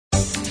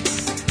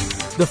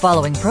The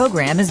following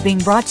program is being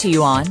brought to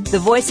you on the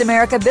Voice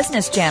America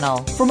Business Channel.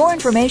 For more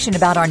information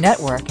about our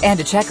network and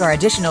to check our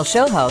additional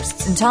show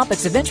hosts and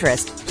topics of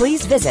interest,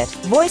 please visit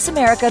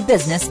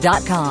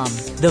voiceamericabusiness.com.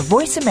 The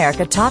Voice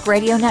America Talk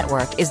Radio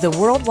Network is the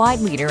worldwide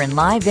leader in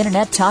live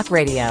Internet talk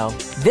radio.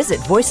 Visit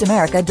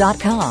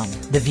voiceamerica.com.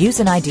 The views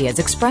and ideas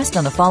expressed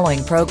on the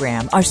following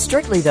program are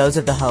strictly those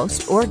of the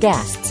host or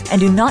guests and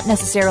do not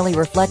necessarily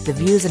reflect the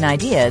views and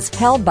ideas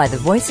held by the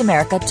Voice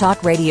America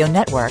Talk Radio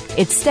Network,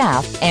 its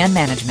staff, and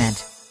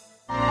management.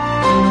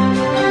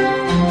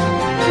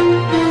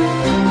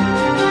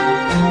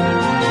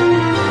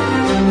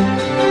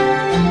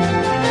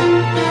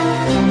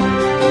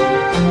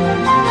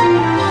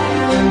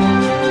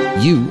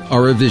 You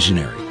are a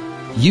visionary.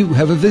 You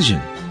have a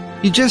vision.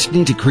 You just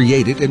need to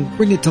create it and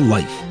bring it to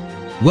life.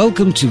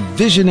 Welcome to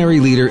Visionary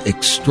Leader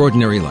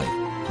Extraordinary Life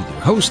with your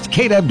host,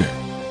 Kate Ebner.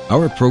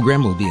 Our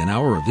program will be an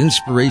hour of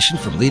inspiration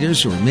from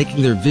leaders who are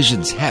making their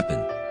visions happen,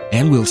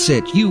 and will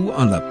set you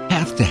on the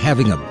path to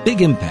having a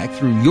big impact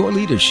through your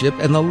leadership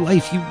and the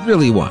life you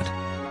really want.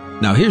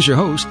 Now here's your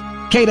host,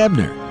 Kate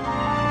Ebner.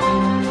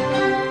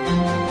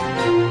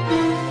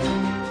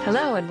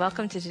 Hello and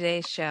welcome to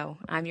today's show.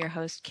 I'm your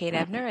host, Kate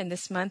Ebner, and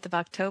this month of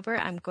October,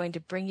 I'm going to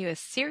bring you a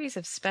series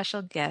of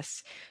special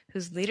guests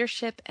whose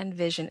leadership and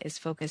vision is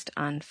focused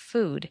on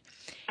food.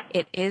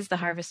 It is the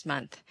harvest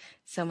month.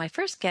 So my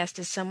first guest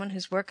is someone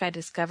whose work I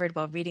discovered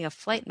while reading a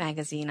flight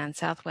magazine on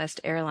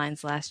Southwest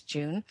Airlines last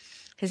June.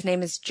 His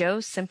name is Joe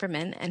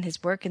Cimperman, and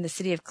his work in the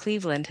city of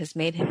Cleveland has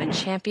made him a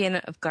champion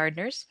of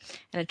gardeners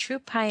and a true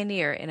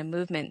pioneer in a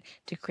movement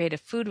to create a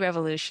food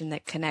revolution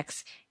that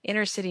connects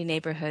inner city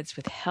neighborhoods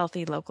with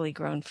healthy, locally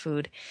grown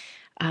food.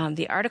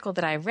 The article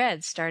that I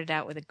read started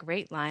out with a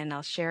great line, and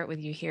I'll share it with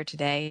you here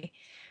today.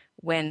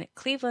 When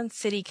Cleveland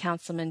City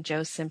Councilman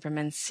Joe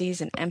Cimperman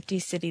sees an empty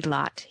city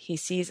lot, he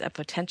sees a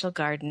potential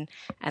garden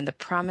and the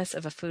promise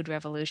of a food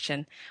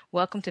revolution.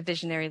 Welcome to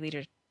Visionary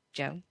Leader,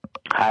 Joe.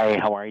 Hi,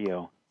 how are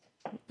you?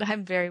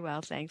 I'm very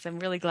well, thanks. I'm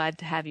really glad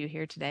to have you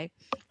here today.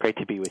 Great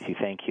to be with you.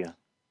 Thank you.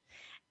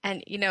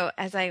 And, you know,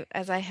 as I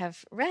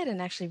have read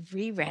and actually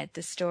reread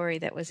the story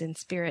that was in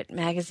Spirit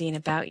magazine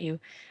about you,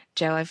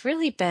 Joe, I've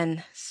really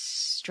been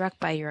struck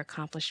by your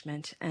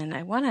accomplishment. And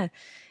I want to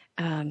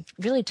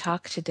really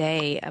talk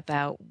today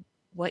about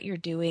what you're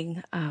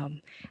doing,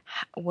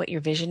 what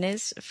your vision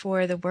is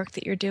for the work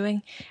that you're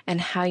doing,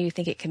 and how you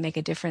think it can make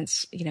a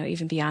difference, you know,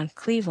 even beyond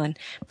Cleveland.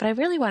 But I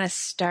really want to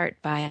start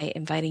by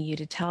inviting you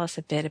to tell us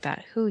a bit about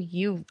who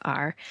you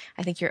are.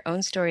 I think your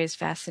own story is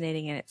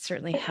fascinating, and it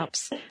certainly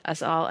helps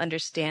us all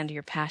understand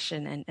your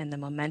passion and the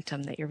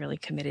momentum that you're really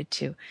committed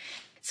to.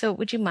 So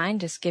would you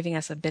mind just giving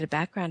us a bit of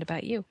background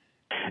about you?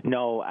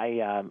 No,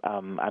 I'm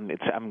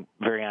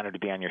very honored to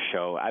be on your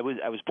show. I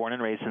was born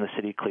and raised in the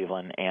city of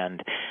Cleveland,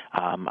 and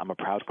I'm a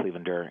proud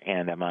Clevelander,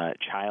 and I'm a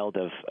child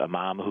of a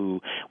mom who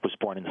was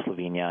born in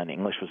Slovenia, and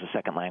English was a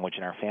second language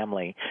in our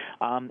family.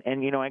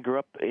 And, you know, I grew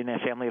up in a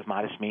family of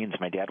modest means.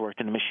 My dad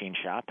worked in a machine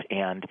shop,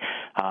 and,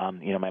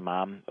 you know, my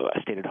mom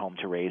stayed at home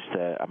to raise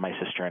my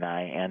sister and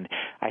I, and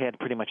I had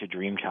pretty much a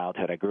dream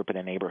childhood. I grew up in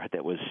a neighborhood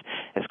that was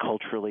as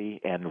culturally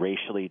and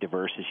racially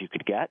diverse as you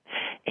could get,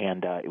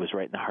 and it was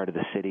right in the heart of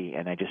the city,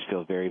 and I just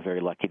feel very, very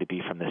lucky to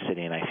be from the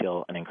city, and I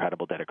feel an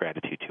incredible debt of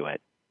gratitude to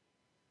it.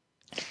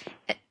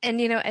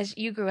 And, you know, as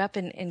you grew up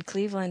in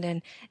Cleveland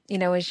and, you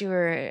know, as you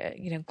were,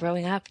 you know,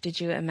 growing up, did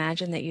you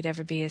imagine that you'd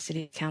ever be a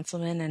city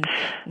councilman and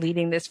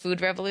leading this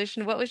food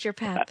revolution? What was your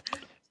path?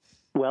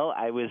 Well,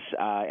 I was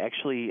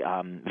actually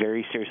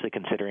very seriously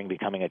considering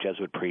becoming a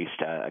Jesuit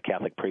priest, a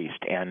Catholic priest.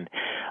 And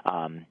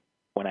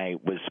when I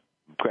was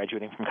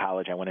graduating from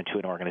college, I went into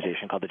an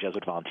organization called the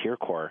Jesuit Volunteer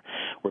Corps,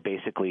 where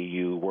basically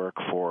you work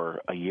for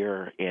a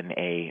year in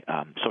a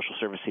social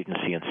service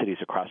agency in cities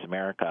across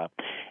America,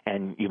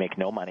 and you make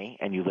no money,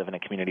 and you live in a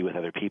community with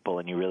other people,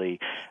 and you really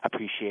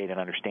appreciate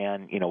and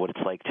understand, you know, what it's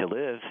like to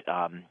live,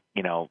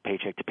 you know,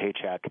 paycheck to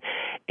paycheck,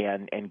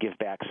 and give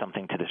back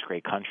something to this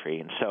great country.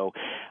 And so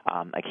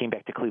I came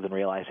back to Cleveland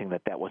realizing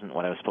that that wasn't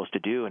what I was supposed to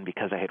do, and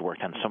because I had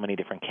worked on so many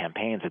different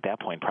campaigns at that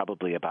point,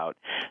 probably about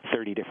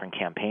 30 different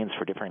campaigns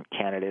for different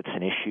candidates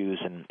and issues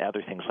and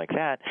other things like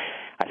that,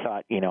 I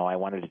thought, you know, I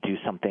wanted to do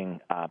something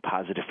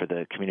positive for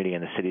the community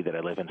and the city that I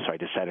live in, so I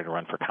decided to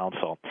run for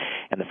council.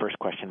 And the first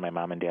question my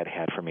mom and dad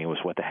had for me was,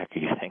 "What the heck are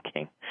you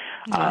thinking?"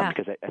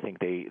 Because I think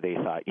they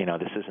thought, you know,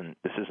 this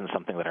isn't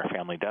something that our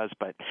family does,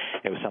 but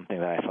it was something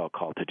that I felt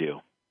called to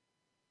do.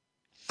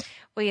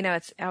 Well, you know,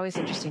 it's always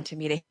interesting to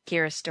me to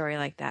hear a story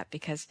like that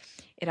because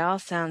it all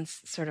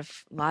sounds sort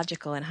of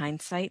logical in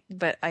hindsight.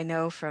 But I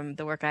know from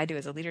the work I do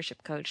as a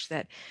leadership coach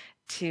that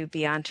to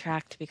be on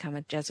track to become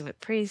a Jesuit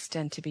priest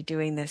and to be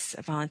doing this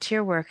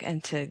volunteer work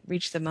and to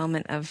reach the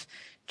moment of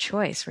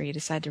choice where you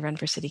decide to run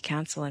for city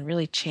council and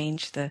really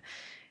change the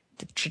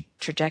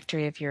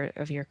trajectory of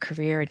your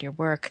career and your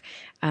work,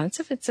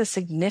 it's a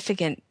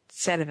significant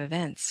set of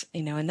events,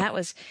 you know, and that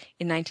was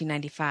in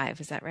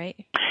 1995. Is that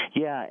right?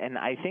 Yeah, and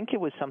I think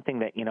it was something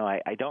that, you know,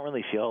 I don't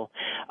really feel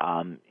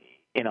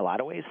in a lot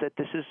of ways that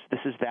this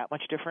is that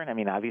much different. I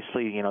mean,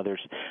 obviously, there's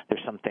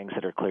some things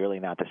that are clearly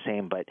not the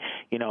same, but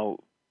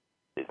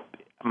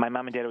my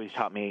mom and dad always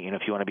taught me,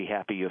 if you want to be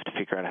happy, you have to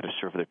figure out how to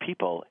serve other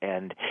people.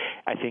 And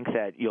I think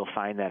that you'll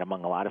find that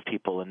among a lot of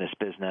people in this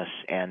business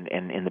and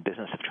in the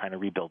business of trying to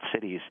rebuild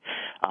cities,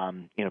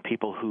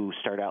 people who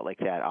start out like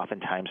that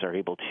oftentimes are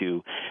able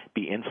to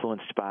be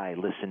influenced by,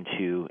 listen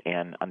to,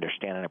 and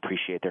understand and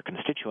appreciate their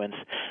constituents,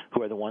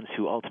 who are the ones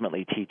who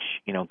ultimately teach,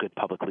 good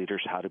public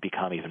leaders how to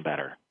become even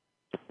better.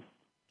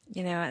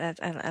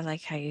 I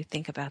like how you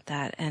think about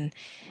that. And,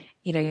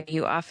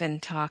 you often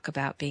talk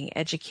about being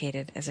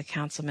educated as a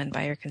councilman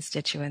by your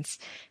constituents.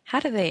 How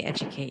do they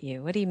educate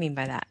you? What do you mean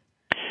by that?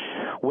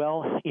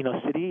 Well,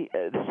 the city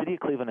of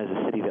Cleveland is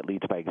a city that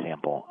leads by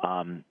example.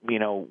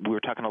 We were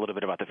talking a little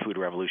bit about the food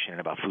revolution and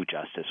about food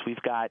justice.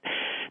 We've got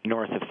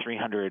north of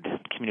 300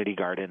 community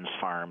gardens,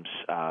 farms,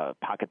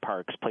 pocket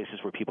parks, places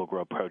where people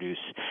grow produce,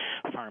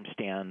 farm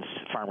stands,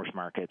 farmers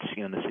markets,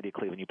 in the city of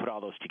Cleveland. You put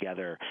all those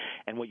together,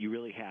 and what you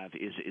really have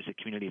is a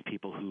community of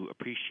people who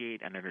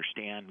appreciate and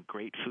understand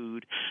great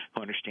food,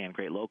 who understand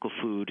great local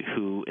food,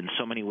 who in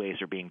so many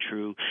ways are being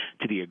true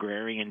to the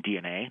agrarian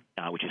DNA,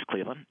 which is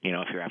Cleveland.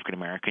 If you're African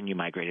American, you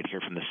migrated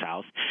here from the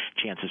South.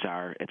 Chances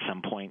are at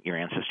some point your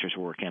ancestors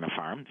were working on a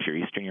farm. If you're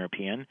Eastern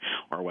European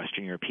or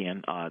Western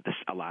European,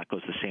 a lot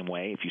goes the same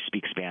way. If you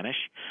speak Spanish,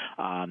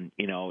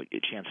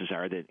 chances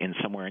are that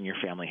somewhere in your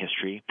family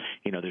history,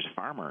 there's a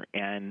farmer.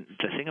 And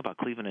the thing about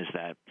Cleveland is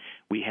that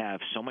we have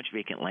so much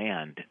vacant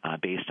land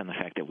based on the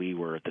fact that we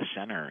were at the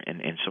center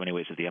in so many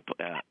ways of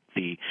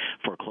the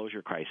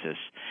foreclosure crisis,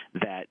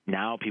 that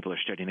now people are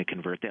starting to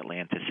convert that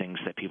land to things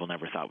that people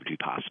never thought would be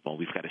possible.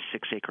 We've got a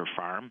 6-acre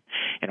farm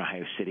in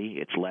Ohio City.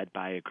 It's led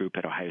by a group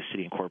at Ohio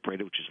City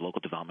Incorporated, which is a local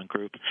development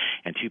group,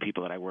 and two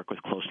people that I work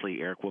with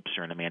closely, Eric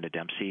Whoopser and Amanda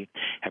Dempsey,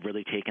 have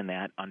really taken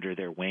that under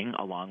their wing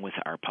along with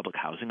our public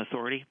housing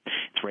authority.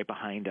 It's right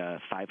behind a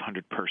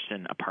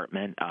 500-person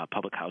apartment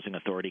public housing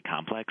authority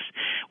complex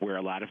where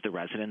a lot of the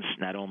residents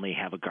not only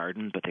have a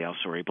garden, but they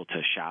also are able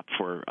to shop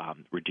for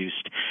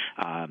reduced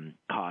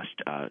cost,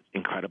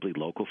 incredibly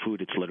local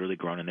food. It's literally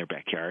grown in their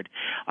backyard.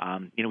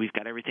 We've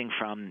got everything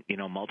from,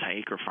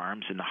 multi-acre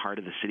farms in the heart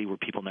of the city where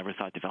people never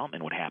thought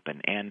development would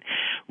happen. And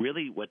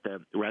really what the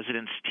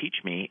residents teach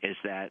me is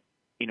that,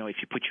 if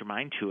you put your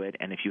mind to it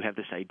and if you have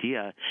this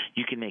idea,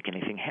 you can make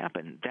anything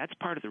happen. That's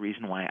part of the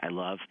reason why I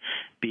love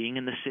being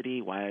in the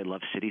city, why I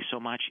love cities so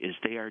much, is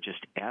they are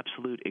just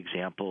absolute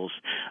examples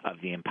of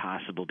the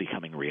impossible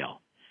becoming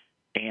real.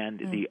 And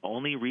the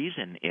only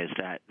reason is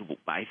that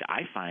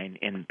I find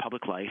in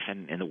public life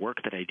and in the work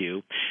that I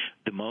do,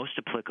 the most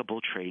applicable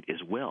trait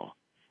is will.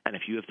 And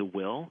if you have the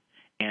will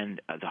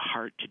and the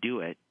heart to do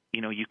it,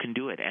 you can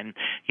do it. And,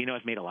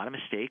 I've made a lot of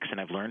mistakes,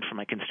 and I've learned from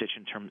my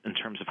constituents in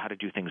terms of how to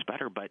do things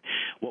better. But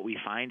what we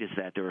find is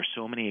that there are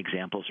so many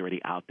examples already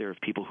out there of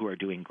people who are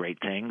doing great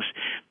things.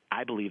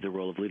 I believe the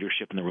role of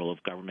leadership and the role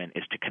of government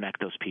is to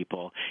connect those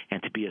people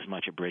and to be as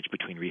much a bridge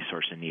between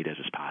resource and need as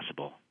is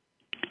possible.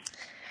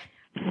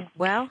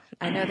 Well,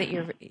 I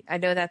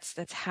know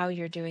that's how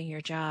you're doing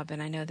your job,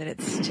 and I know that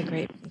it's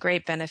to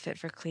great benefit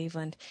for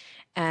Cleveland.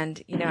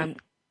 And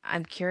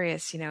I'm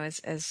curious,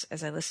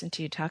 as I listen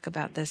to you talk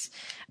about this,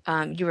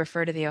 you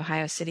refer to the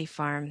Ohio City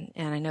farm,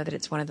 and I know that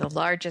it's one of the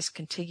largest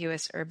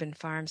contiguous urban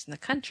farms in the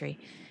country,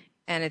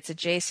 and it's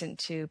adjacent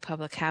to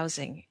public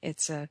housing.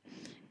 It's a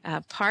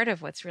part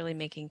of what's really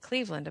making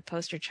Cleveland a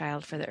poster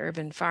child for the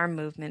urban farm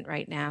movement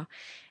right now.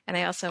 And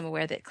I also am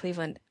aware that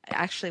Cleveland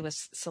actually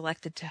was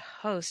selected to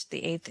host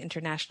the 8th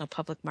International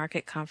Public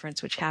Market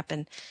Conference, which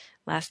happened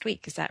last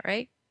week. Is that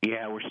right?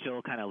 Yeah, we're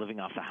still kind of living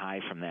off the high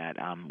from that.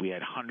 We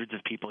had hundreds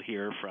of people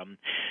here from,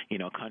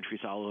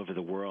 countries all over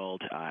the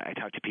world. I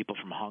talked to people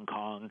from Hong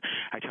Kong.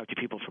 I talked to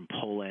people from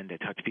Poland.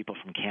 I talked to people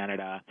from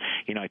Canada.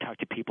 I talked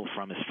to people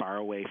from as far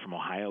away from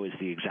Ohio as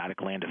the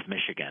exotic land of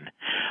Michigan,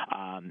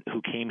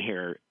 who came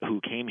here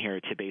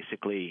to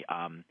basically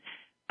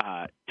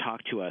talk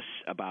to us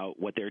about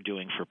what they're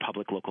doing for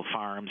public local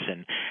farms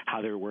and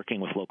how they're working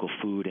with local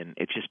food. And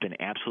it's just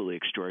been absolutely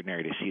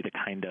extraordinary to see the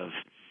kind of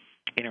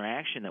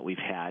interaction that we've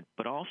had,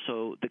 but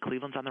also the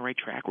Cleveland's on the right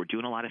track. We're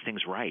doing a lot of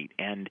things right.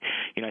 And,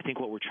 I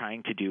think what we're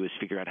trying to do is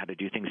figure out how to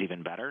do things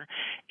even better,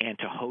 and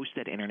to host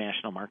that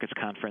International Markets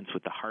Conference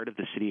with the heart of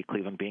the city of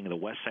Cleveland being the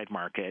West Side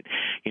Market,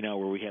 where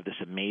we have this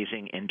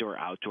amazing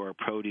indoor-outdoor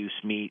produce,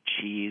 meat,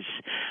 cheese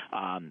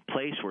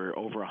place where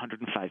over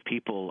 105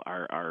 people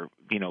are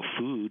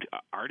food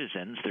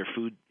artisans. They're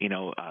food,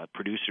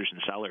 producers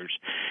and sellers.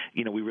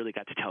 We really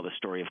got to tell the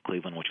story of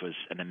Cleveland, which was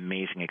an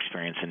amazing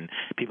experience, and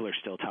people are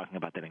still talking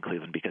about that in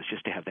Cleveland, because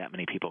just to have that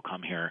many people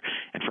come here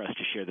and for us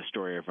to share the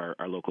story of our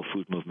local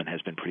food movement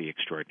has been pretty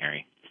extraordinary.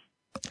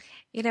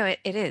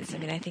 It is. I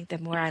mean, I think the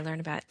more I learn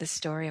about this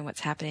story and what's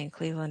happening in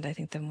Cleveland, I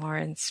think the more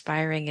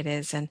inspiring it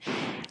is. And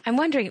I'm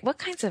wondering, what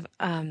kinds of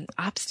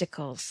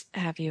obstacles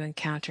have you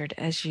encountered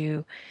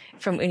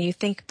from when you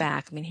think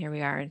back? I mean, here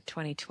we are in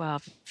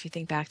 2012. If you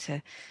think back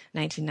to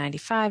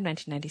 1995,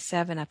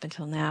 1997, up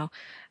until now,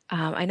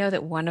 I know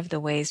that one of the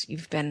ways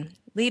you've been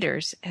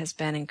leaders has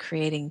been in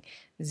creating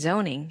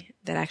zoning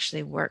that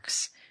actually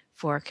works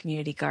for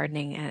community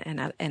gardening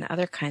and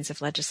other kinds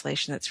of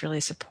legislation that's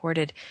really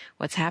supported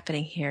what's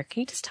happening here.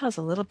 Can you just tell us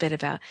a little bit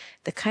about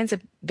the kinds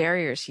of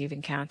barriers you've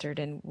encountered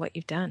and what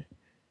you've done?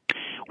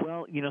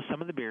 Well,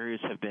 some of the barriers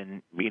have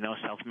been,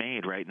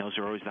 self-made, right? And those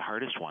are always the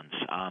hardest ones.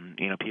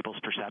 People's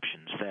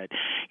perceptions that,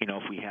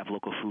 if we have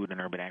local food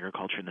and urban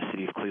agriculture in the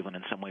city of Cleveland,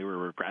 in some way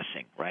we're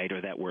regressing, right?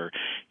 Or that we're,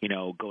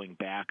 going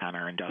back on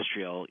our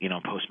industrial,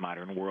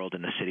 postmodern world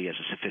in the city as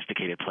a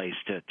sophisticated place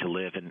to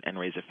live and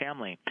raise a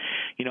family.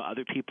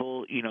 Other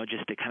people,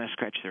 just they kind of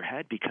scratch their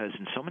head because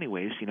in so many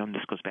ways, and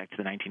this goes back to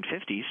the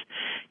 1950s,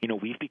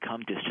 we've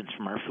become distanced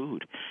from our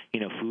food.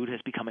 Food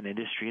has become an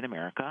industry in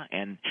America,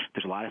 and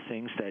there's a lot of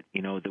things that,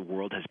 the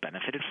world has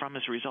benefited from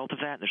as a result of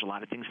that. There's a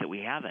lot of things that we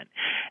haven't.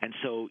 And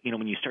so,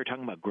 when you start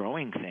talking about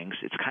growing things,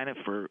 it's kind of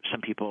for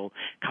some people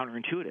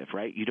counterintuitive,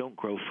 right? You don't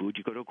grow food,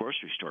 you go to a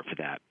grocery store for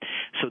that.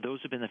 So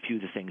those have been a few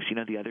of the things.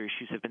 The other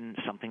issues have been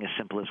something as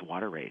simple as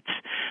water rates.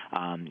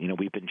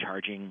 We've been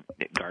charging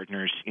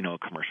gardeners, a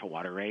commercial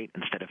water rate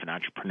instead of an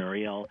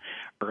entrepreneurial,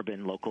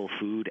 urban, local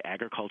food,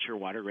 agriculture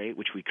water rate,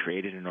 which we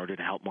created in order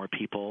to help more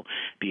people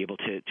be able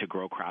to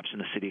grow crops in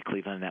the city of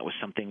Cleveland. And that was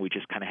something we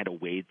just kind of had to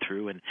wade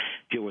through and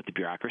deal with the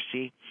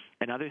bureaucracy.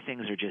 And other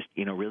things are just,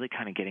 really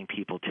kind of getting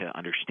people to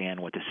understand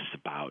what this is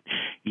about.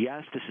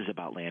 Yes, this is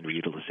about land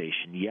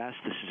reutilization. Yes,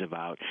 this is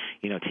about,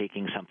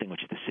 taking something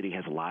which the city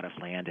has a lot of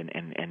land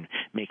and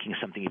making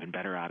something even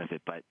better out of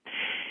it. But,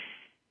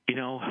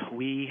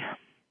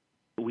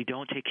 we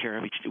don't take care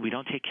of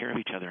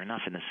each other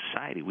enough in this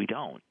society. We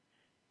don't.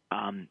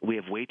 We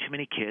have way too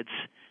many kids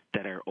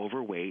that are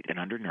overweight and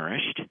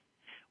undernourished.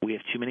 We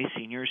have too many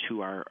seniors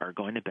who are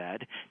going to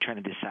bed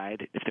trying to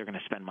decide if they're going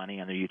to spend money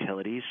on their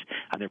utilities,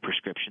 on their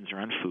prescriptions, or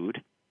on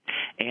food.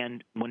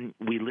 And when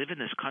we live in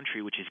this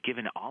country, which has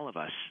given all of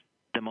us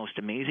the most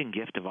amazing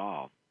gift of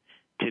all,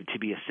 to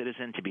be a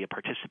citizen, to be a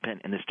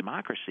participant in this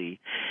democracy,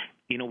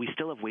 we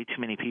still have way too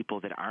many people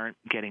that aren't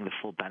getting the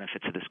full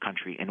benefits of this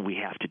country, and we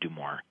have to do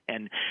more.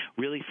 And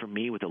really, for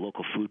me, with the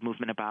local food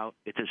movement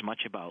it's as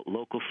much about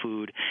local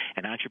food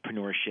and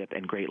entrepreneurship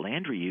and great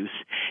land reuse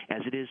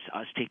as it is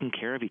us taking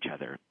care of each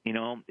other.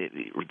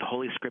 The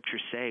Holy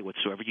Scriptures say,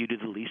 whatsoever you do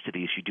to the least of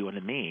these, you do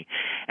unto me.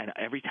 And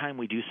every time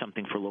we do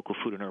something for local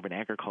food and urban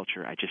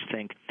agriculture, I just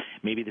think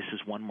maybe this is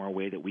one more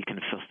way that we can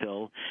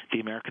fulfill the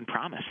American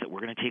promise that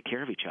we're going to take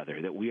care of each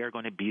other, that we are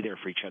going to be there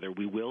for each other.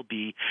 We will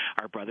be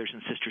our brothers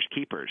and sisters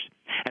keepers.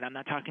 And I'm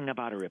not talking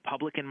about a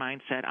Republican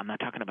mindset. I'm not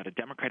talking about a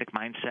Democratic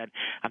mindset.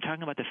 I'm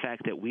talking about the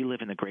fact that we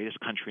live in the greatest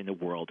country in the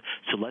world.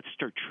 So let's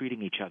start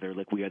treating each other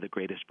like we are the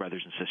greatest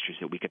brothers and sisters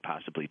that we could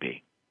possibly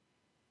be.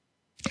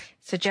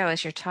 So, Joe,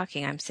 as you're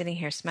talking, I'm sitting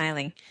here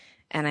smiling,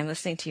 and I'm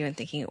listening to you and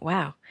thinking,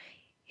 wow,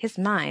 his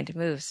mind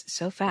moves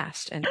so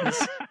fast, and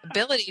his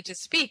ability to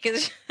speak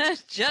is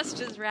just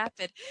as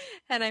rapid.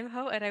 And I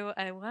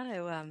want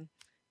to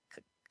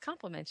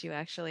compliment you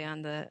actually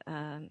on the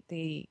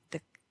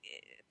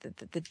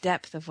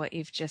depth of what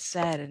you've just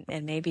said,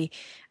 and maybe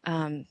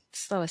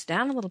slow us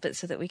down a little bit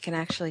so that we can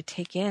actually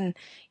take in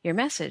your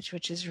message,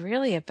 which is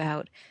really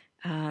about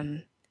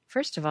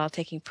first of all,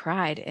 taking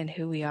pride in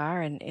who we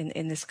are and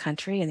in this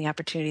country and the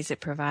opportunities it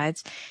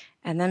provides,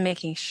 and then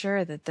making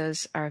sure that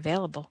those are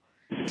available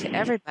to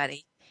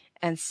everybody,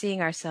 and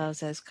seeing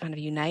ourselves as kind of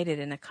united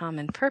in a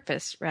common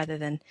purpose rather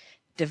than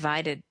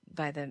divided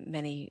by the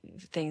many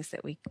things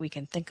that we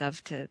can think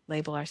of to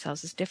label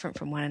ourselves as different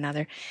from one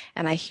another.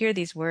 And I hear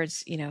these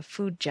words,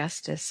 food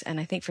justice, and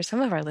I think for some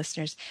of our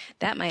listeners,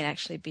 that might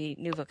actually be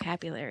new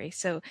vocabulary.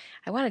 So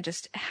I want to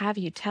just have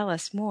you tell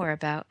us more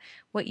about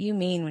what you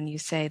mean when you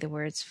say the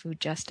words food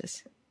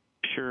justice.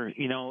 Sure.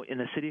 In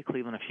the city of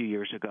Cleveland a few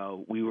years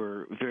ago, we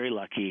were very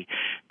lucky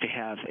to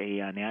have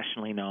a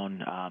nationally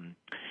known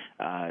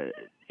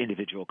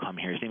individual come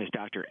here. His name is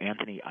Dr.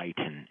 Anthony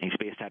Eiton. He's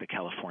based out of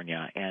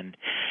California, and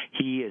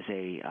he is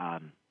a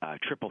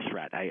triple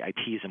threat. I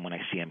tease him when I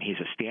see him. He's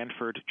a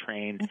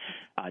Stanford-trained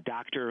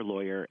doctor,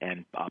 lawyer,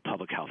 and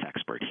public health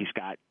expert.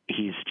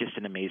 He's just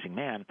an amazing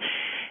man.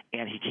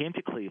 And he came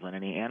to Cleveland,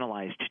 and he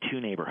analyzed two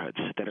neighborhoods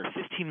that are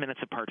 15 minutes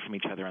apart from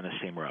each other on the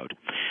same road.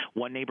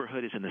 One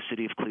neighborhood is in the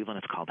city of Cleveland.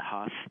 It's called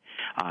Huff.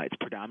 It's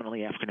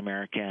predominantly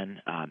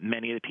African-American.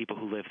 Many of the people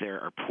who live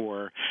there are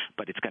poor,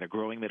 but it's got a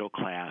growing middle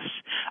class,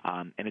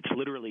 and it's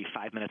literally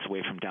 5 minutes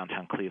away from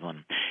downtown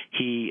Cleveland.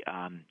 He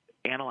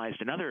analyzed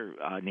another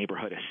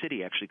neighborhood, a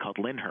city actually called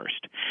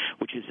Lyndhurst,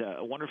 which is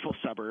a wonderful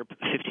suburb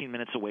 15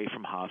 minutes away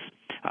from Huff.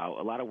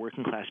 A lot of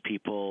working class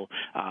people,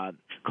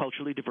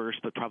 culturally diverse,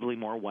 but probably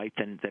more white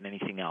than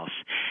anything else.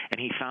 And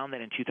he found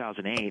that in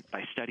 2008,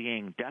 by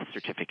studying death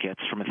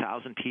certificates from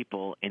 1,000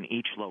 people in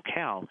each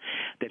locale,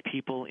 that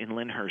people in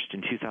Lyndhurst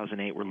in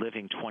 2008 were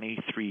living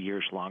 23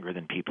 years longer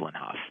than people in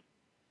Huff.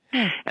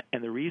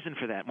 And the reason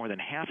for that, more than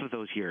half of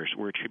those years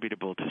were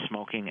attributable to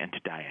smoking and to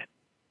diet.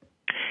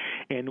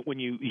 And when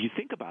you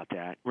think about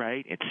that,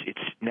 right?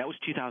 That was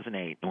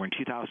 2008. We're in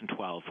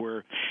 2012.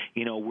 We're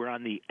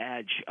on the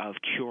edge of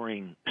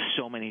curing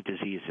so many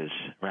diseases,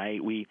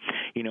 right? We,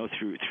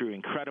 through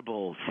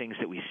incredible things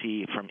that we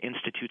see from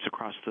institutes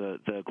across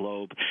the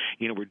globe,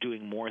 we're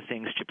doing more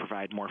things to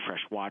provide more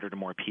fresh water to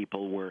more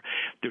people.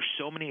 There's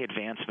so many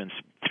advancements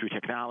through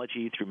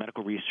technology, through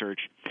medical research,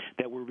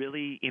 that we're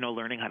really,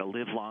 learning how to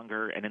live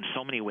longer and in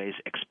so many ways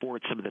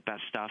export some of the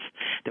best stuff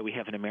that we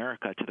have in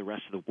America to the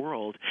rest of the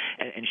world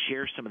and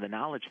share some of the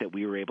knowledge that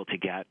we were able to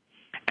get.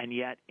 And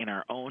yet, in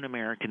our own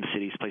American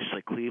cities, places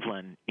like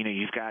Cleveland,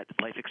 you've got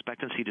life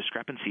expectancy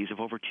discrepancies of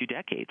over 2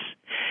 decades.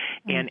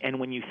 And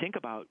when you think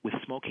about with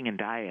smoking and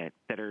diet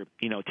that are,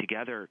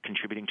 together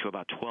contributing to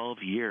about 12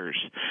 years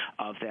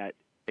of that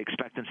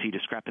expectancy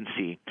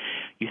discrepancy,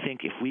 you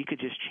think if we could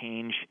just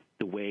change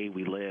the way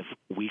we live,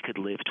 we could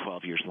live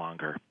 12 years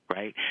longer,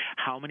 right?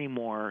 How many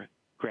more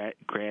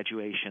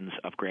graduations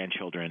of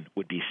grandchildren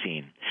would be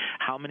seen?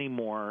 How many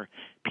more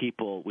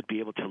people would be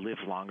able to live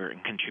longer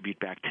and contribute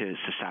back to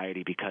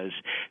society because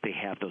they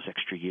have those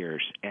extra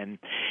years? And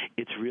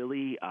it's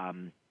really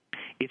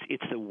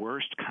it's the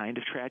worst kind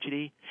of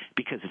tragedy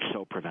because it's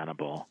so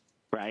preventable.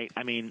 Right?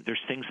 I mean, there's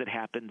things that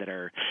happen that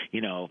are,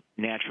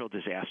 natural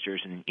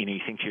disasters, and, you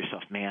think to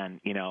yourself, man,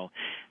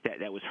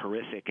 that was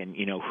horrific, and,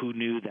 who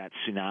knew that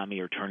tsunami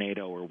or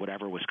tornado or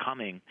whatever was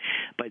coming?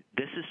 But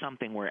this is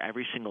something where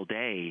every single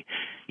day,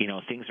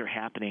 things are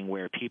happening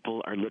where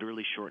people are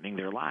literally shortening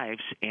their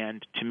lives.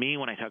 And to me,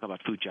 when I talk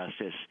about food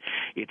justice,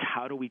 it's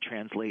how do we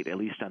translate, at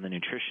least on the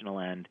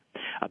nutritional end,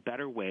 a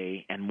better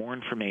way and more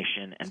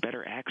information and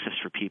better access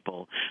for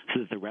people so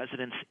that the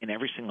residents in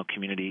every single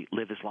community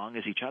live as long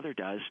as each other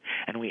does,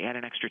 and we add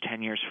an extra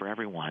 10 years for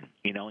everyone.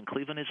 And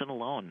Cleveland isn't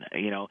alone.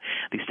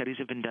 These studies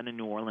have been done in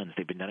New Orleans.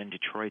 They've been done in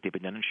Detroit. They've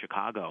been done in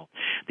Chicago.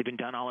 They've been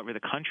done all over the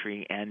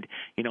country. And,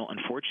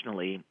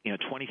 unfortunately,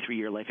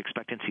 23-year life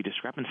expectancy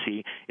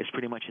discrepancy is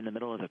pretty much in the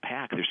middle of the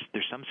pack.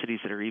 There's some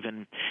cities that are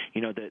even,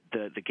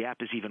 the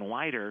gap is even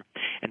wider.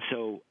 And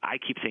so I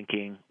keep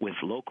thinking with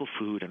local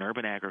food and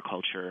urban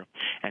agriculture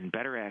and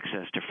better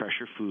access to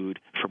fresher food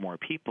for more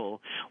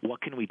people,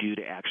 what can we do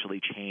to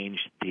actually change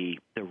the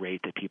rate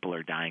that people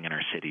are dying in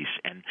our cities?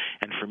 And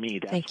for me,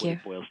 that's what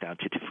it boils down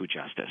to food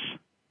justice.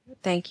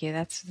 Thank you.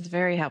 That's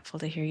very helpful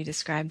to hear you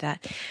describe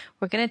that.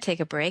 We're going to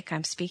take a break.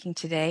 I'm speaking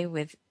today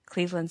with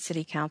Cleveland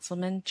City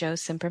Councilman Joe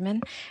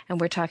Cimperman,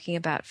 and we're talking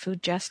about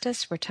food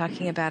justice. We're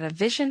talking about a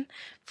vision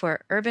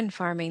for urban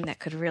farming that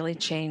could really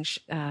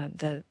change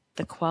the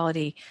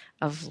quality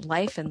of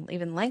life and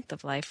even length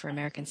of life for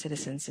American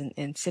citizens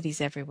in cities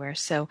everywhere.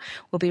 So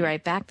we'll be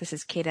right back. This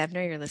is Kate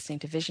Ebner. You're listening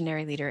to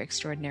Visionary Leader,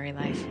 Extraordinary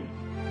Life.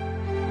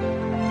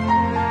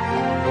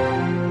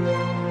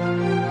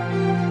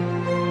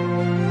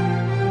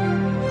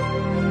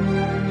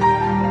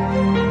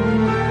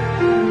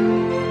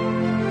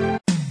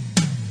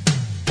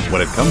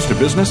 When it comes to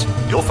business,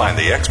 you'll find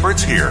the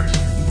experts here.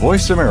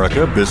 Voice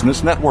America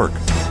Business Network.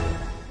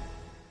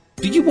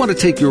 Do you want to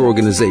take your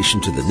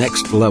organization to the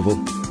next level?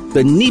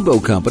 The Nebo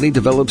Company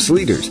develops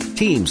leaders,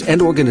 teams,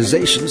 and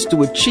organizations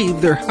to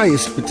achieve their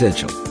highest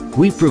potential.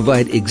 We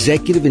provide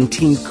executive and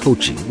team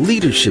coaching,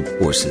 leadership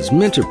courses,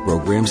 mentor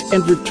programs,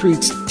 and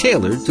retreats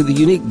tailored to the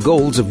unique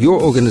goals of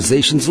your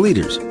organization's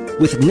leaders.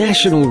 With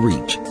national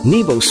reach,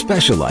 Nebo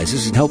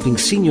specializes in helping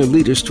senior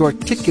leaders to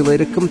articulate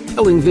a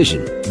compelling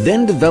vision,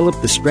 then develop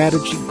the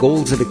strategy,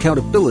 goals, and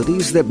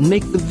accountabilities that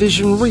make the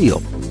vision real.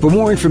 For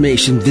more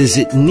information,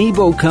 visit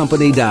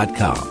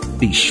NeboCompany.com.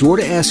 Be sure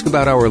to ask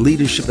about our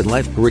leadership and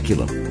life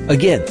curriculum.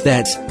 Again,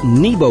 that's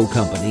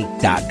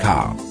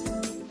NeboCompany.com.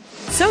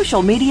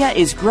 Social media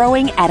is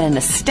growing at an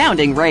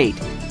astounding rate.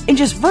 In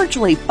just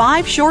virtually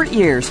 5 short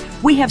years,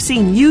 we have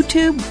seen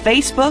YouTube,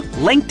 Facebook,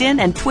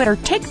 LinkedIn, and Twitter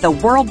take the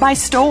world by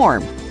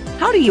storm.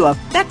 How do you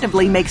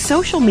effectively make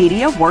social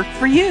media work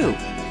for you?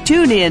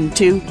 Tune in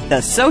to The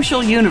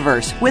Social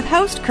Universe with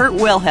host Kurt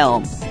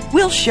Wilhelm.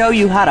 We'll show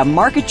you how to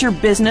market your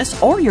business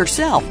or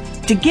yourself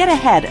to get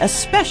ahead,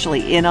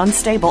 especially in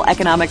unstable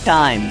economic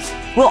times.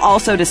 We'll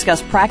also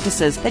discuss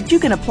practices that you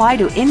can apply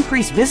to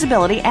increase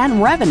visibility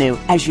and revenue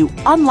as you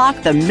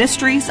unlock the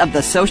mysteries of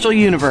the social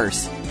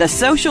universe. The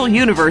Social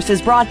Universe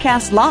is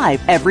broadcast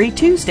live every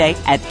Tuesday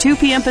at 2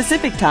 p.m.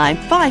 Pacific Time,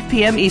 5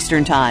 p.m.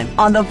 Eastern Time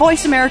on the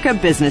Voice America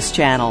Business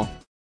Channel.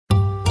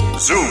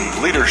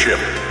 Zoom Leadership.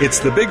 It's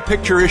the big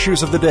picture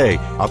issues of the day,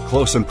 up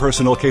close and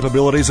personal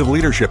capabilities of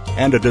leadership,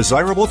 and a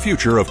desirable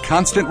future of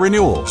constant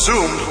renewal.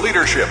 Zoom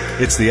Leadership.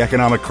 It's the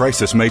economic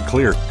crisis made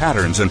clear,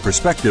 patterns and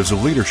perspectives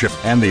of leadership,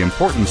 and the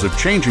importance of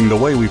changing the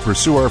way we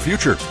pursue our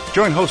future.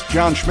 Join host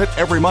John Schmidt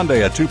every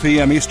Monday at 2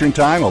 p.m. Eastern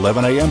Time,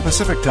 11 a.m.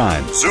 Pacific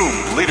Time.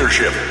 Zoom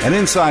Leadership. An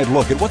inside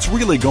look at what's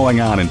really going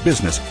on in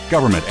business,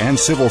 government, and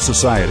civil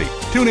society.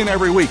 Tune in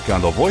every week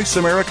on the Voice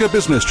America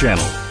Business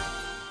Channel.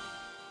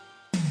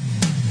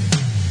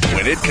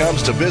 When it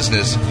comes to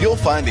business, you'll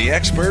find the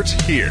experts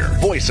here.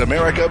 Voice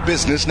America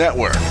Business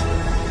Network.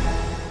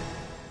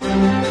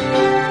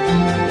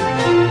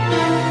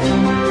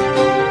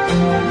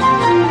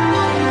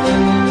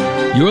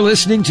 You're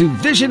listening to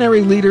Visionary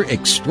Leader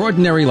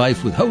Extraordinary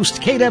Life with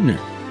host Kate Ebner.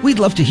 We'd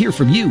love to hear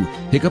from you.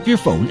 Pick up your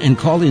phone and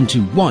call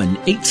into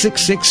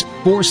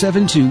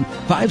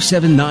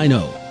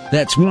 1-866-472-5790.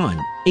 That's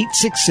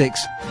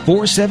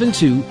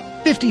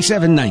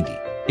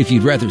 1-866-472-5790. If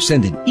you'd rather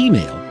send an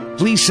email,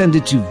 please send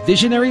it to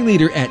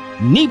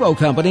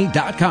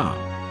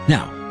visionaryleader@nebocompany.com.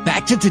 Now,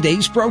 back to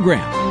today's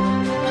program.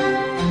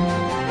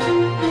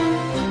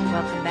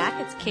 Welcome back.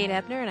 It's Kate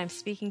Ebner, and I'm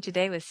speaking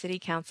today with City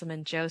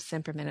Councilman Joe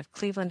Cimperman of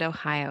Cleveland,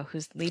 Ohio,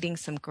 who's leading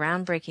some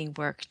groundbreaking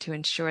work to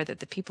ensure that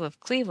the people of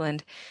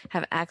Cleveland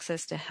have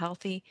access to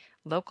healthy,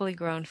 locally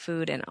grown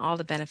food and all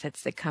the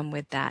benefits that come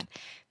with that.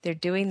 They're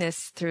doing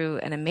this through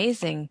an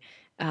amazing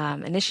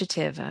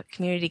initiative,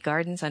 community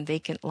gardens on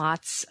vacant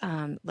lots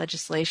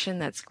legislation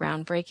that's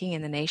groundbreaking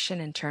in the nation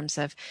in terms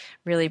of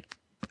really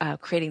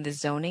creating the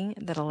zoning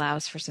that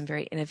allows for some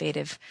very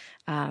innovative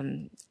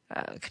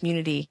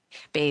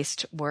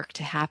community-based work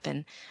to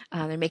happen.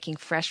 They're making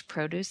fresh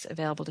produce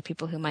available to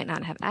people who might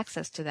not have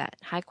access to that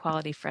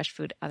high-quality fresh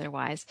food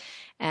otherwise.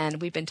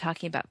 And we've been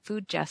talking about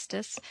food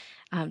justice.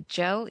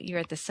 Joe, you're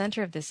at the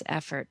center of this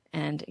effort.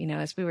 And,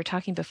 as we were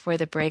talking before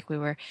the break, we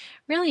were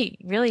really,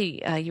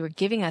 you were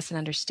giving us an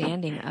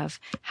understanding of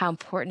how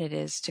important it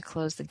is to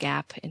close the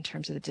gap in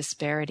terms of the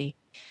disparity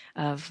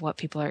of what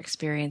people are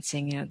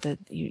experiencing.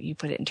 You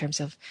put it in terms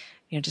of,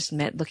 just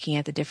looking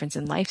at the difference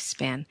in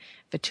lifespan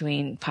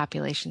between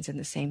populations in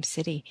the same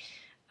city.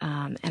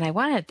 And I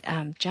want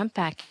to jump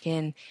back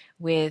in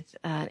with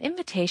an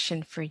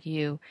invitation for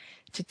you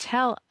to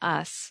tell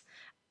us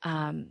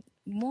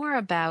more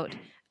about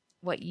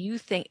what you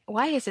think.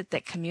 Why is it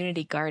that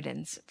community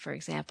gardens, for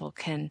example,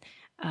 can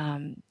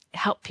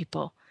help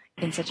people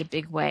in such a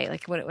big way?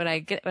 Like when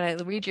I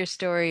read your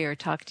story or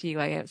talk to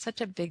you, I have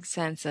such a big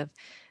sense of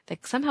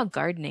that somehow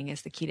gardening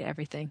is the key to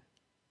everything.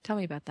 Tell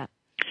me about that.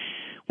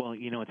 Well,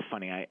 it's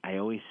funny. I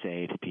always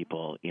say to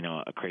people,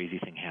 a crazy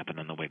thing happened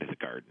on the way to the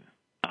garden.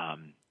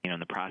 In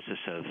the process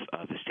of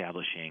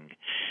establishing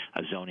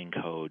a zoning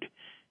code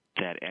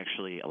that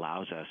actually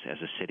allows us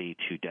as a city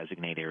to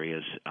designate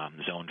areas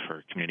zoned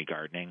for community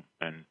gardening.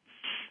 And,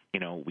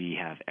 we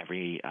have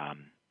every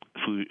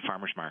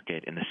farmers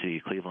market in the city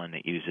of Cleveland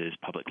that uses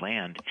public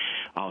land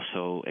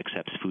also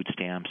accepts food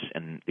stamps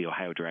and the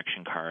Ohio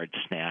Direction Card,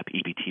 SNAP,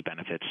 EBT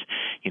benefits,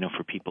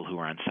 for people who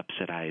are on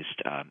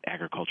subsidized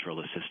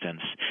agricultural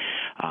assistance.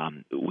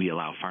 We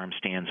allow farm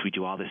stands. We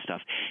do all this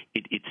stuff.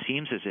 It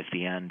seems as if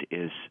the end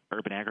is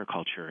urban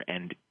agriculture,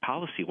 and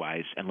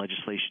policy-wise and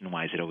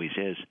legislation-wise it always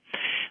is.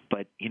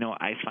 But,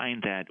 I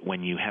find that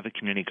when you have a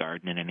community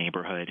garden in a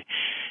neighborhood,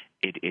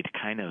 it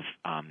kind of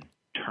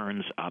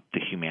turns up the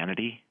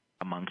humanity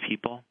among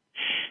people.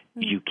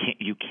 You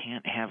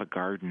can't have a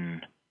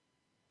garden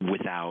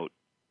without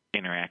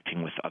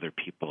interacting with other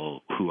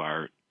people who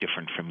are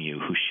different from you,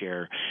 who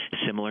share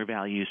similar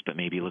values but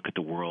maybe look at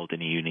the world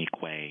in a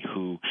unique way,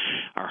 who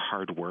are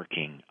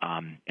hardworking.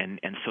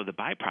 And so the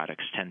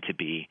byproducts tend to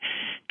be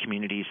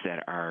communities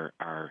that are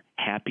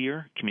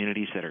happier,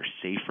 communities that are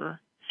safer,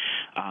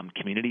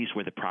 communities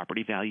where the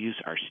property values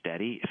are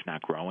steady, if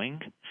not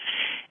growing.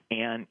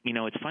 And,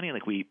 it's funny,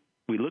 like we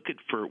look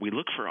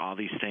for all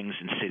these things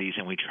in cities,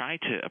 and we try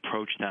to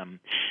approach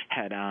them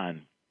head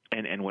on.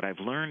 And what I've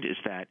learned is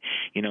that,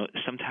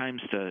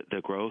 sometimes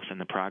the growth and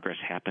the progress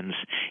happens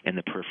in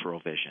the peripheral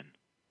vision.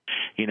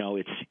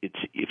 It's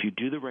if you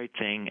do the right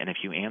thing, and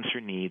if you answer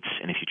needs,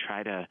 and if you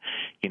try to,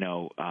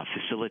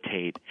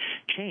 facilitate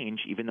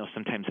change, even though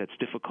sometimes that's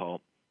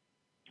difficult,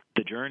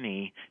 the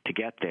journey to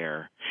get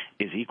there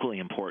is equally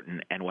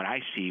important. And what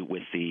I see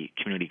with the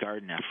community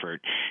garden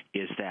effort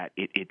is that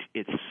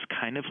it's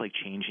kind of like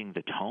changing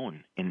the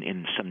tone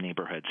in some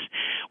neighborhoods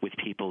with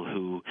people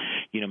who,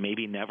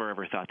 maybe never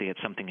ever thought they had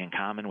something in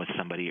common with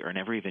somebody or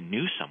never even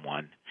knew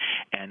someone.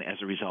 And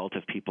as a result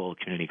of people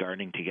community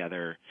gardening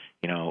together,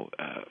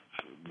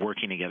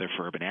 working together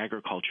for urban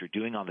agriculture,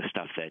 doing all the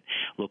stuff that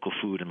local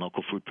food and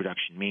local food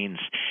production means,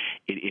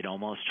 it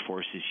almost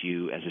forces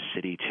you as a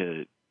city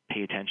to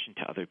pay attention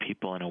to other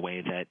people in a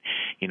way that,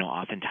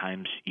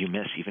 oftentimes you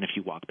miss, even if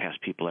you walk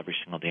past people every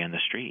single day on the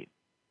street.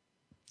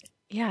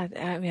 Yeah,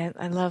 I mean,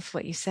 I love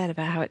what you said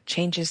about how it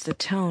changes the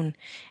tone.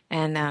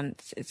 And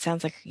it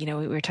sounds like,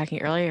 we were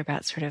talking earlier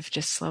about sort of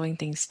just slowing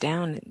things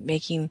down,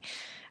 making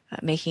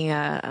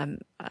an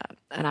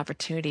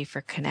opportunity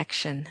for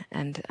connection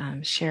and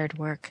shared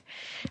work.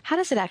 How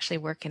does it actually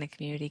work in a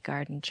community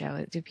garden,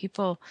 Joe? Do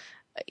people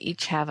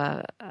each have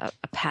a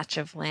patch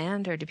of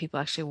land, or do people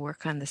actually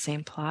work on the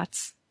same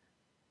plots?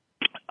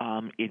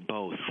 It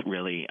both,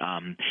 really.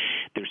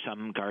 There's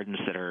some gardens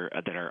that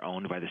are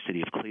owned by the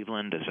city of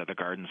Cleveland. There's other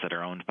gardens that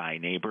are owned by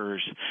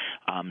neighbors.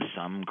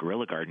 Some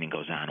guerrilla gardening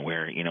goes on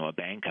where, a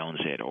bank owns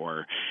it,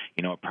 or,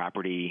 a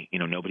property,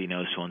 nobody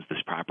knows who owns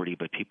this property,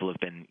 but people have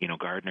been,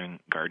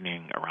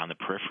 gardening around the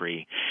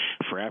periphery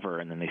forever,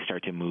 and then they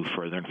start to move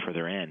further and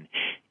further in.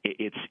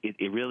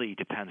 It really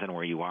depends on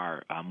where you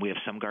are. We have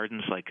some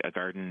gardens, like a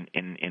garden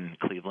in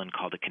Cleveland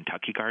called the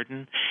Kentucky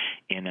Garden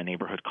in a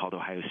neighborhood called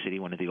Ohio City,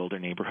 one of the older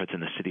neighborhoods in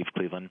the city of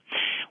Cleveland.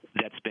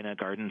 That's been a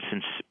garden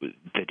since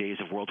the days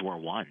of World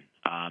World War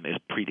I.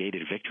 It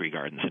predated Victory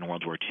Gardens in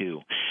World War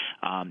II.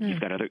 You've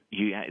got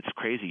it's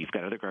crazy. You've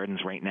got other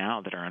gardens right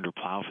now that are under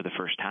plow for the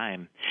first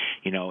time,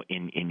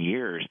 in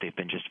years. They've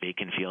been just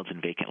vacant fields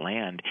and vacant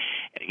land,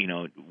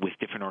 with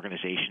different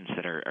organizations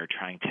that are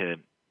trying to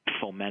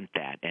foment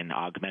that and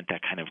augment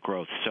that kind of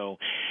growth. So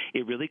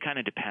it really kind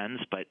of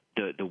depends, but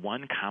the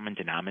one common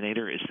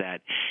denominator is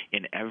that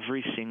in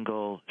every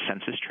single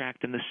census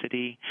tract in the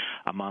city,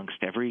 amongst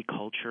every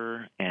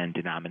culture and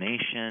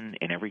denomination,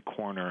 in every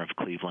corner of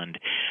Cleveland,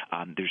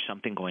 there's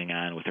something going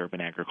on with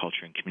urban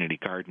agriculture and community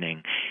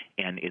gardening,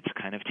 and it's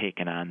kind of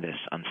taken on this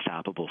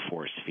unstoppable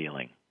force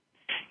feeling.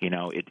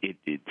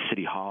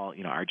 City Hall,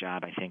 our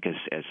job, I think, as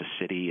a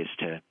city is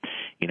to,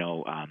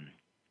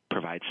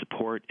 provide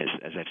support, as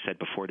I've said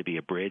before, to be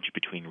a bridge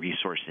between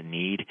resource and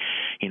need,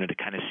 to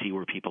kind of see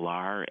where people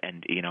are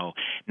and,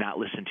 not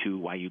listen to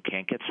why you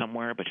can't get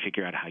somewhere, but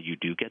figure out how you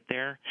do get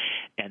there.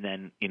 And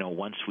then,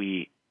 once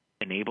we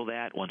enable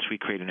that, once we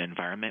create an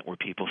environment where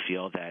people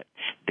feel that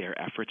their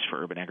efforts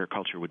for urban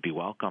agriculture would be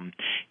welcome,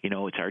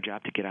 it's our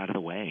job to get out of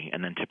the way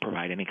and then to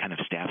provide any kind of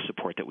staff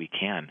support that we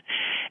can.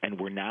 And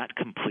we're not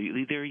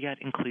completely there yet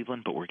in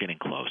Cleveland, but we're getting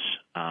close.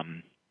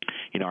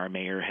 Our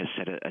mayor has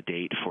set a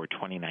date for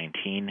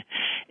 2019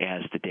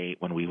 as the date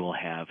when we will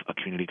have a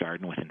community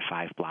garden within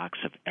 5 blocks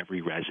of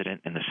every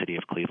resident in the city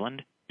of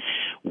Cleveland.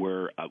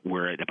 We're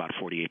at about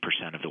 48%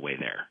 of the way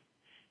there.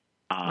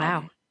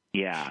 Wow.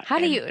 Yeah. How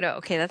do you?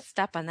 Okay, let's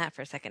stop on that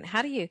for a second.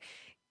 How do you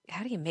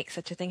make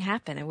such a thing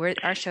happen? And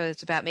our show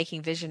is about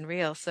making vision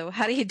real. So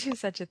how do you do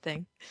such a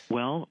thing?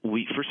 Well,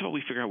 first of all,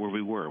 we figure out where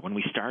we were. When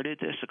we started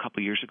this a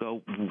couple years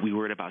ago, we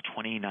were at about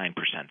 29%, 30%,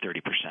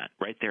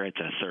 right there at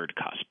the third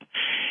cusp.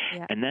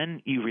 Yeah. And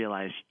then you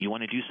realize you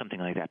want to do something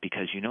like that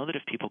because you know that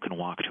if people can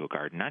walk to a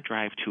garden, not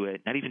drive to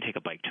it, not even take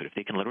a bike to it, if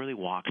they can literally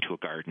walk to a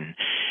garden,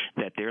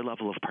 that their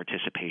level of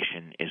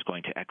participation is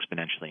going to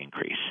exponentially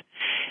increase.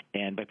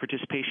 And by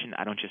participation,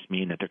 I don't just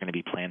mean that they're going to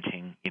be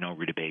planting,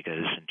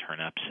 rutabagas and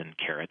turnips and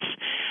carrots,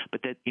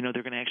 but that,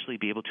 they're going to actually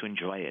be able to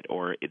enjoy it,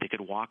 or they could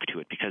walk to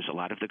it because a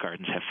lot of the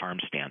gardens have farm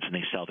stands and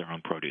they sell their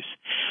own produce.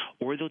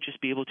 Or they'll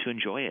just be able to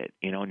enjoy it,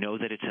 know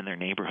that it's in their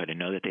neighborhood and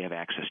know that they have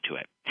access to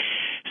it.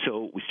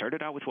 So we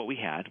started out with what we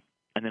had,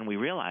 and then we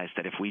realized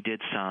that if we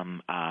did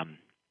some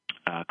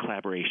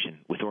collaboration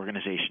with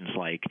organizations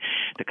like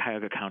the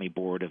Cuyahoga County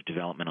Board of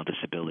Developmental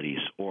Disabilities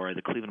or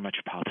the Cleveland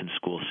Metropolitan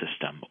School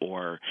System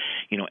or,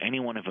 any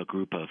one of a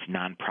group of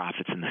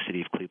nonprofits in the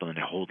city of Cleveland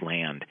that hold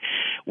land,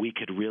 we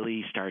could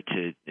really start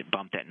to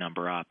bump that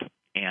number up.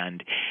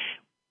 And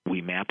we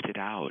mapped it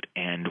out,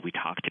 and we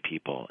talked to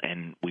people,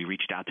 and we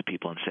reached out to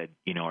people and said,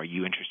 are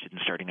you interested in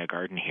starting a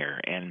garden here?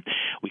 And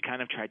we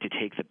kind of tried to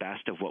take the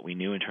best of what we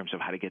knew in terms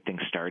of how to get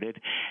things started,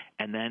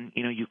 and then,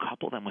 you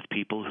couple them with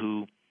people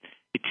who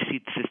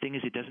the thing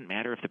is, it doesn't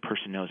matter if the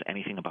person knows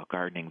anything about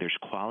gardening. There's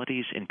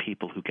qualities in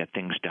people who get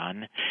things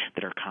done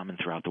that are common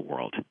throughout the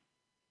world.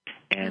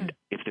 And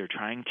if they're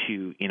trying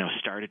to,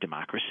 start a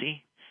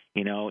democracy,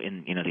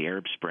 in the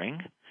Arab Spring,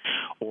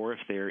 or if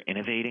they're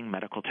innovating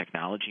medical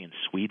technology in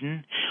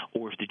Sweden,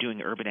 or if they're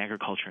doing urban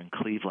agriculture in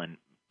Cleveland,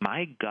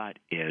 my gut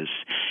is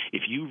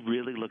if you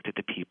really looked at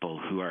the people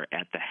who are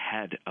at the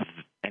head of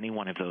any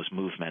one of those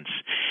movements,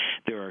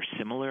 there are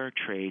similar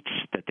traits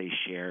that they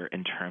share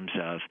in terms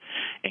of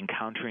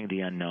encountering the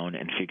unknown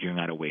and figuring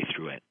out a way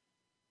through it.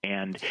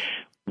 And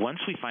once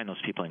we find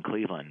those people in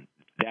Cleveland,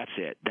 that's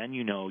it. Then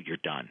you're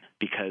done,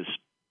 because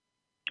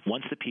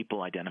once the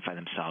people identify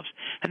themselves,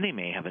 and they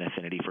may have an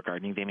affinity for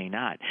gardening, they may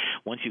not.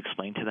 Once you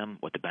explain to them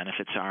what the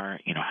benefits are,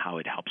 how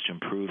it helps to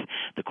improve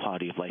the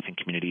quality of life in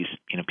communities,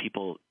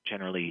 people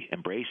generally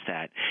embrace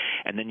that.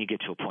 And then you get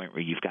to a point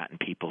where you've gotten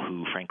people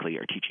who, frankly,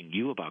 are teaching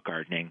you about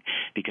gardening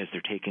because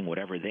they're taking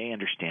whatever they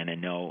understand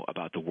and know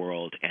about the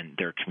world and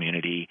their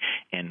community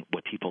and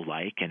what people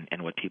like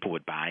and what people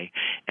would buy.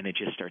 And it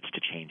just starts to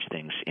change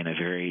things in a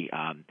very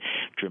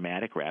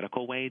dramatic,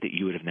 radical way that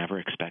you would have never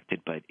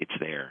expected, but it's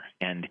there.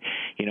 And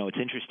it's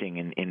interesting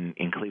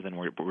in Cleveland,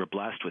 we're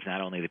blessed with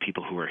not only the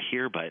people who are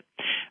here, but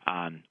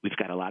we've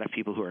got a lot of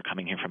people who are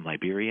coming here from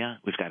Liberia.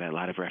 We've got a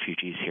lot of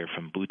refugees here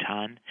from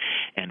Bhutan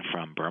and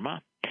from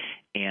Burma.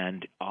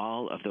 And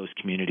all of those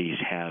communities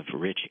have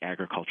rich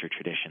agriculture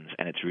traditions,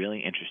 and it's really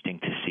interesting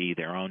to see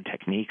their own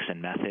techniques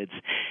and methods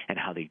and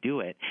how they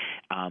do it.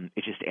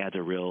 It just adds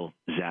a real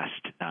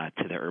zest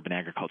to the urban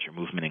agriculture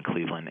movement in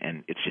Cleveland,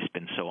 and it's just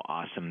been so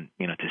awesome,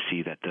 to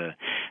see that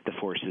the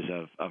forces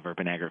of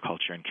urban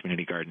agriculture and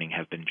community gardening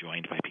have been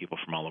joined by people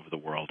from all over the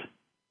world.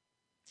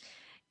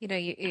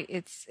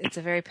 It's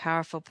a very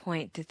powerful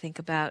point to think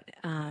about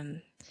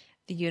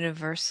the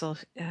universal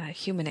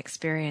human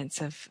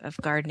experience of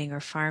gardening or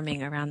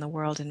farming around the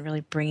world, and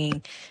really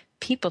bringing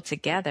people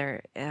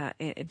together,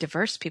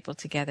 diverse people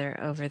together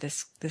over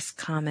this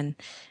common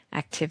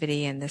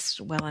activity and this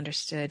well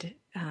understood.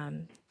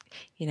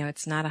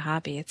 It's not a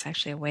hobby; it's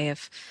actually a way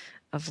of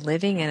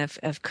living and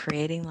of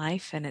creating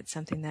life, and it's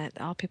something that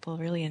all people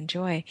really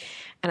enjoy.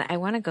 And I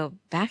want to go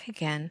back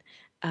again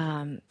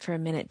for a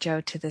minute,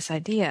 Joe, to this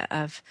idea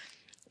of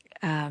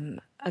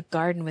a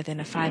garden within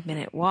a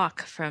 5-minute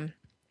walk from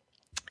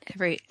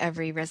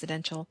every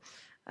residential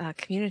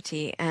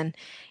community. And,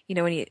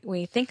 when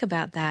you think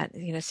about that,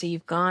 so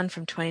you've gone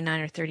from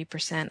 29 or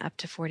 30% up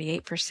to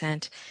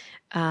 48%.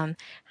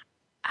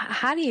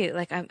 How do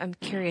you, I'm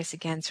curious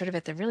again, sort of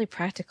at the really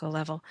practical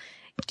level,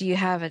 do you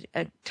have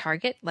a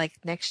target? Like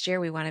next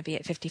year we want to be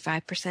at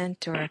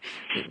 55%, or,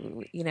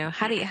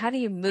 how do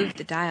you move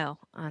the dial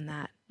on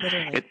that?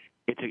 Literally.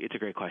 It's a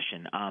great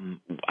question.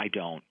 I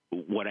don't.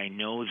 What I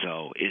know,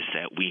 though, is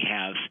that we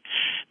have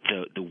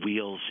the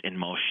wheels in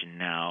motion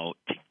now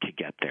to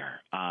get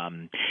there.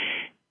 And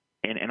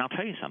I'll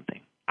tell you something.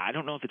 I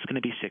don't know if it's going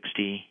to be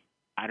 60.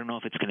 I don't know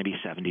if it's going to be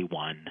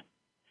 71.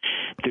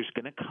 There's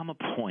going to come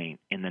a point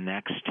in the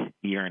next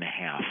year and a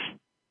half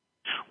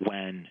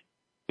when,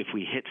 if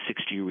we hit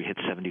 60 or we hit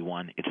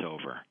 71, it's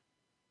over,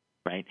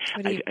 right?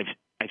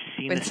 I've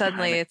seen when this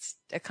suddenly it's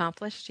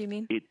accomplished. You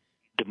mean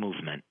the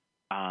movement?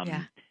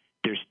 Yeah.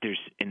 There's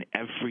in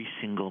every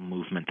single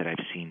movement that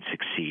I've seen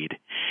succeed,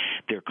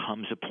 there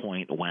comes a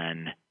point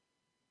when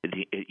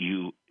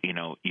you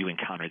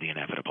encounter the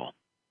inevitable,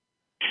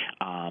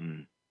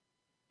 and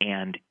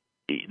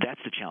that's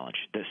the challenge.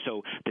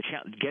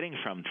 Getting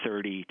from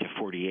 30 to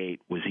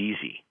 48 was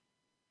easy.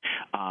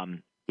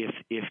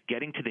 If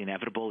getting to the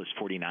inevitable is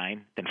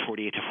 49, then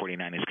 48 to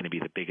 49 is going to be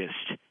the biggest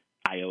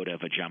iota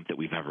of a jump that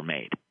we've ever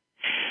made.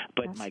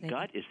 But my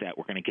gut is that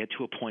we're going to get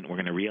to a point where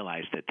we're going to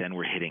realize that then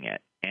we're hitting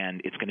it.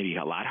 And it's going to be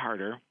a lot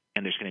harder,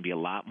 and there's going to be a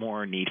lot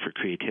more need for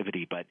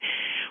creativity. But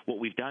what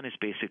we've done is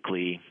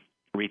basically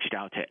reached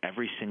out to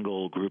every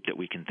single group that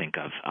we can think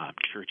of,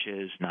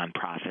 churches,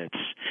 nonprofits,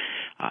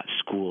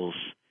 schools,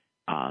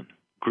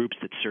 groups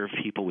that serve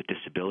people with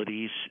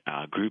disabilities,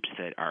 groups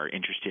that are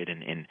interested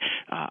in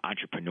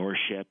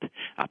entrepreneurship,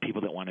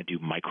 people that want to do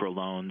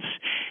microloans.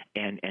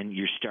 And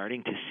you're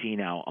starting to see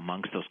now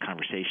amongst those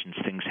conversations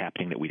things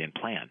happening that we didn't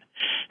plan.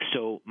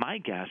 So my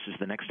guess is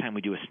the next time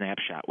we do a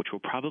snapshot, which will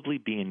probably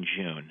be in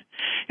June,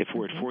 if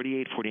we're at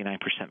 48, 49%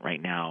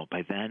 right now,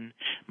 by then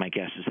my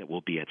guess is that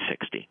we'll be at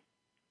 60,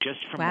 just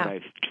from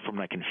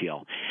what I can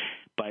feel.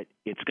 But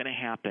it's going to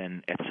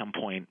happen at some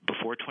point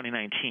before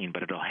 2019,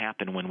 but it'll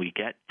happen when we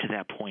get to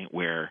that point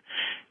where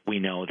we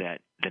know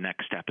that the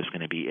next step is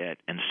going to be it.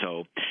 And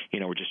so,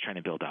 we're just trying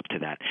to build up to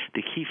that.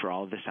 The key for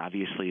all of this,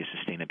 obviously, is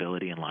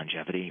sustainability and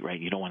longevity, right?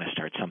 You don't want to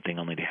start something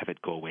only to have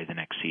it go away the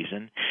next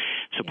season.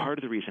 So part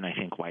of the reason I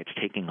think why it's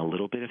taking a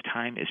little bit of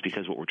time is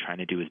because what we're trying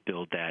to do is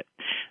build that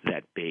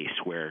base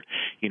where,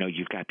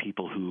 you've got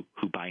people who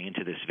buy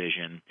into this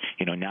vision,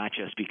 not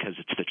just because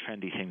it's the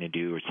trendy thing to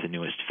do or it's the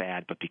newest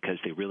fad, but because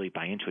they really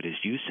buy into it, as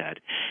you said,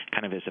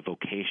 kind of as a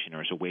vocation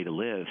or as a way to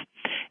live.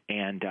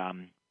 And,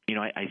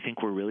 I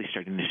think we're really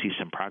starting to see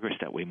some progress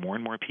that way. More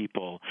and more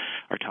people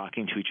are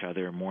talking to each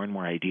other. More and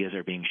more ideas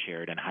are being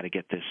shared on how to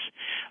get this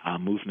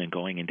movement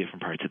going in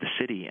different parts of the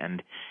city.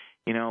 And,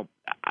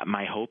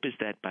 my hope is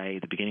that by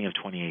the beginning of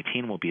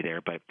 2018 we'll be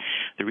there. But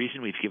the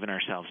reason we've given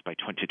ourselves by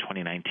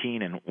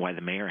 2019 and why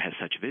the mayor has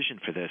such vision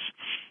for this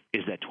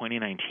is that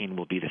 2019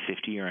 will be the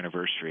 50-year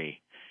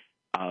anniversary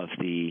of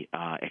the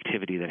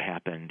activity that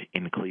happened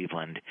in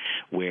Cleveland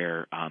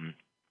where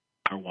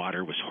our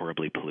water was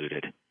horribly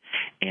polluted.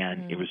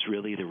 And it was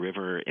really the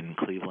river in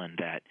Cleveland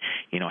that,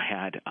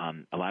 had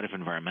a lot of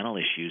environmental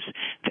issues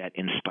that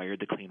inspired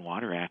the Clean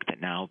Water Act that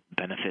now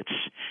benefits,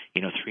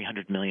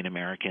 300 million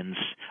Americans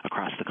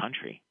across the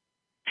country.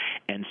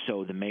 And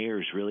so the mayor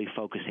is really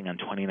focusing on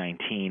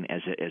 2019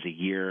 as a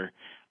year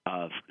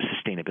of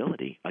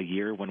sustainability, a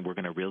year when we're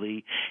going to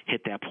really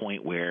hit that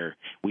point where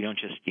we don't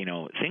just,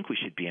 think we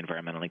should be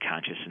environmentally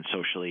conscious and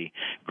socially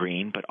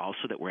green, but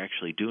also that we're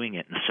actually doing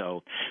it. And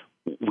so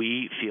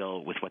we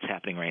feel with what's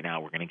happening right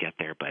now, we're going to get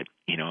there, but,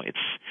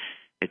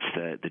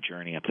 it's the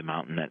journey up the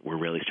mountain that we're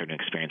really starting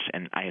to experience.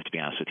 And I have to be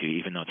honest with you,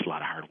 even though it's a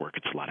lot of hard work,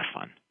 it's a lot of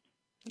fun.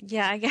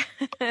 Yeah,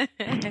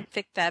 I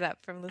picked that up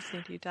from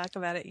listening to you talk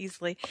about it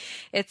easily.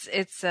 It's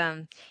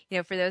for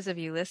those of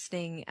you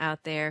listening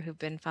out there who've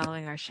been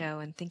following our show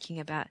and thinking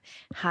about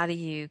how do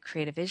you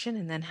create a vision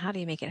and then how do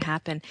you make it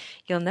happen,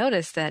 you'll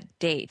notice that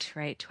date,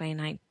 right,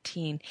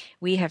 2019.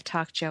 We have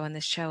talked, Joe, on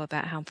this show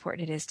about how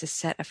important it is to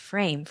set a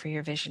frame for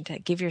your vision, to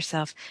give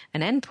yourself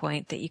an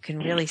endpoint that you can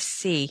really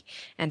see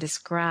and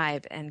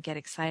describe and get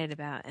excited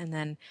about and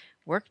then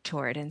work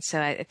toward. And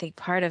so I think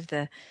part of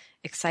the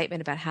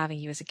excitement about having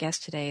you as a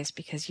guest today is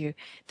because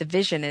the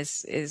vision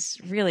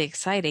is really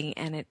exciting,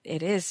 and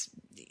it is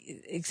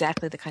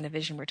exactly the kind of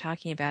vision we're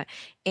talking about,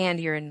 and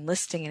you're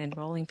enlisting and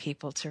enrolling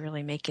people to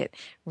really make it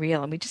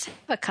real. And we just have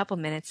a couple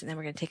minutes and then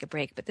we're going to take a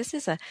break, but this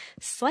is a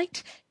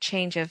slight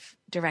change of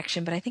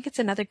direction, but I think it's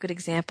another good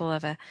example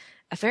of a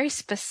very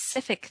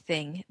specific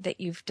thing that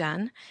you've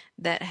done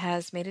that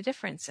has made a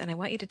difference. And I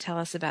want you to tell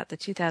us about the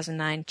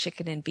 2009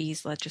 chicken and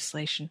bees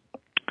legislation.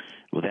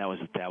 Well, that was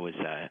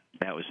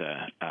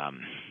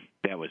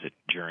a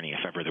journey,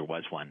 if ever there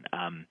was one.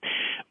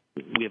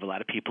 We have a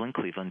lot of people in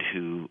Cleveland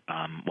who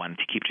wanted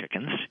to keep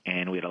chickens,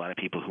 and we had a lot of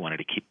people who wanted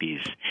to keep bees.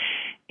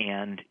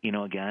 And,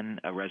 again,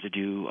 a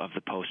residue of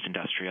the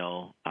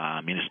post-industrial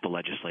municipal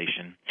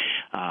legislation,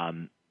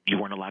 you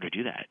weren't allowed to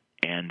do that.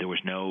 And and there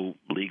was no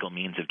legal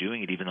means of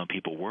doing it, even though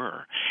people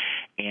were.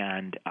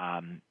 And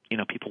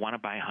people want to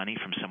buy honey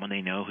from someone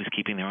they know who's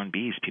keeping their own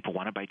bees. People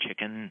want to buy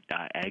chicken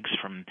eggs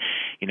from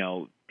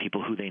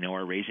people who they know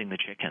are raising the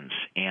chickens.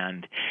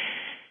 And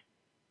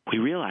we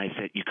realized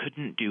that you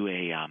couldn't do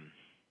a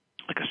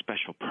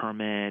special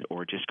permit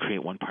or just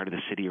create one part of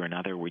the city or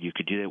another where you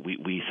could do that.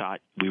 We thought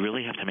we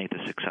really have to make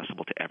this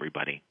accessible to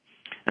everybody.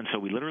 And so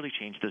we literally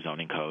changed the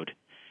zoning code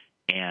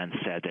and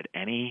said that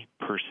any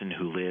person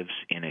who lives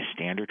in a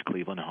standard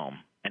Cleveland home,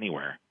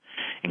 anywhere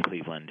in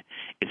Cleveland,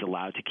 is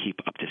allowed to keep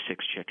up to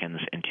 6 chickens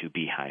and 2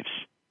 beehives.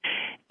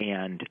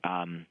 And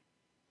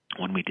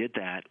when we did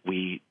that,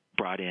 we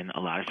brought in a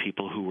lot of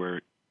people who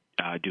were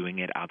doing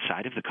it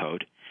outside of the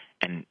code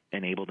and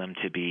enabled them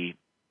to be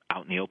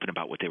out in the open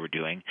about what they were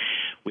doing.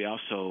 We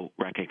also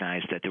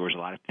recognized that there were a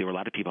lot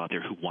of people out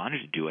there who wanted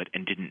to do it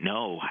and didn't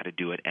know how to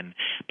do it. And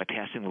by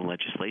passing the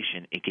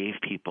legislation, it gave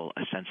people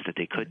a sense that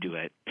they could do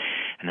it.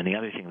 And then the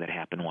other thing that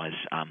happened was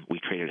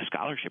we created a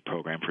scholarship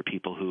program for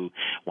people who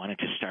wanted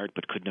to start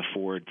but couldn't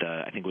afford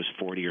I think it was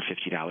 $40 or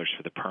 $50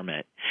 for the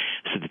permit,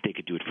 so that they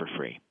could do it for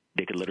free.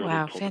 They could literally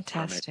pull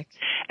fantastic. the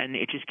permit. And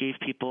it just gave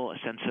people a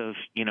sense of,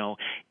 I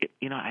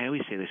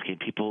always say this, Kate,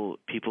 people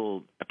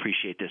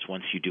appreciate this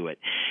once you do it.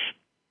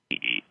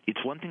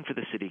 It's one thing for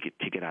the city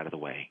to get out of the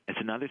way. It's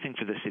another thing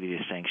for the city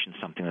to sanction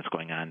something that's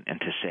going on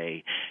and to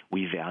say,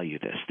 we value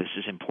this. This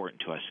is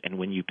important to us. And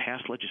when you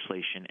pass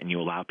legislation and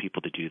you allow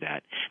people to do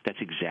that,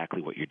 that's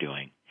exactly what you're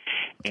doing.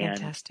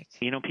 Fantastic.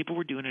 And, people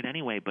were doing it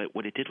anyway, but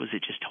what it did was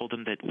it just told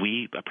them that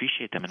we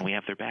appreciate them and we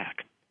have their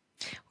back.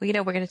 Well,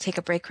 we're going to take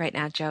a break right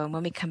now, Joe. And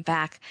when we come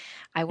back,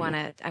 I want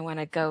to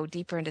go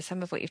deeper into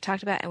some of what you've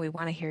talked about, and we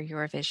want to hear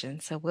your vision.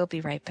 So we'll be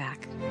right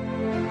back.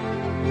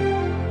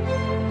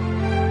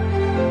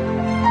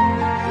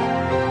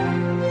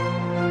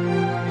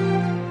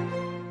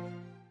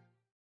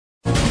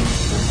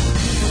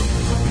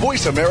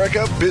 Voice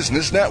America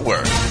Business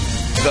Network,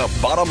 the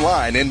bottom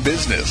line in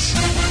business.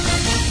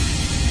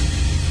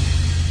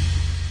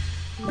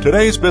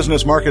 Today's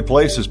business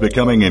marketplace is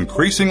becoming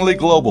increasingly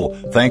global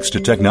thanks to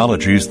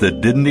technologies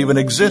that didn't even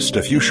exist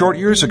a few short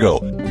years ago.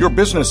 Your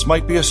business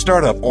might be a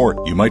startup, or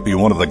you might be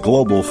one of the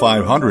Global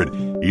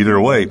 500.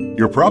 Either way,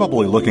 you're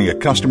probably looking at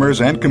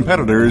customers and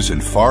competitors in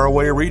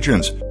faraway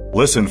regions.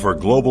 Listen for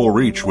Global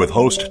Reach with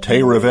host Tay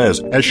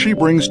Revez as she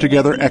brings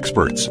together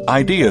experts,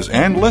 ideas,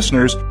 and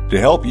listeners to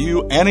help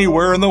you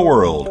anywhere in the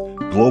world.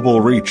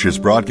 Global Reach is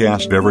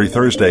broadcast every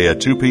Thursday at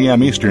 2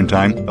 p.m. Eastern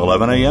Time,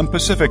 11 a.m.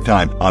 Pacific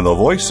Time on the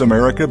Voice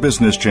America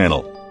Business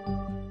Channel.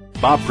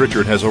 Bob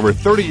Pritchard has over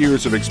 30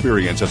 years of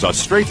experience as a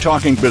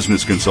straight-talking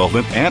business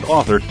consultant and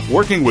author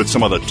working with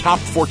some of the top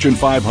Fortune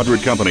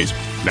 500 companies.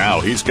 Now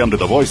he's come to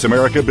the Voice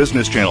America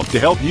Business Channel to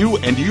help you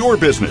and your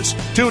business.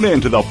 Tune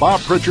in to the Bob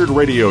Pritchard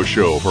Radio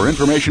Show for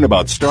information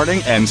about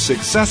starting and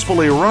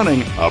successfully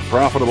running a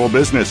profitable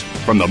business.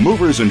 From the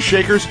movers and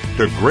shakers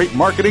to great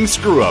marketing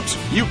screw-ups,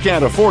 you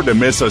can't afford to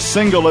miss a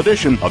single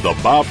edition of the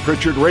Bob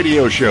Pritchard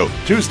Radio Show.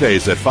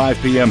 Tuesdays at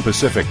 5 p.m.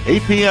 Pacific,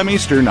 8 p.m.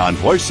 Eastern on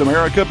Voice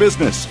America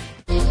Business.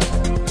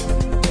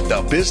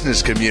 The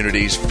business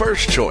community's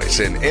first choice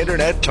in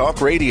Internet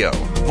Talk Radio.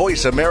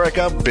 Voice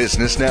America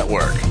Business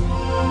Network.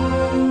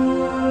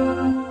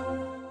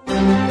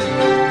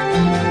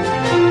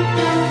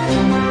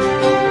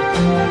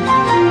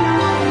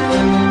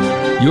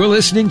 You're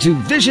listening to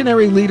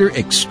Visionary Leader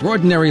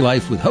Extraordinary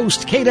Life with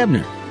host Kate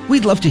Ebner.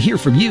 We'd love to hear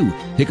from you.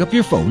 Pick up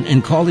your phone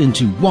and call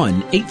into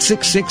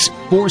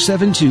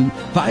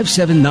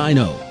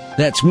 1-866-472-5790.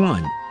 That's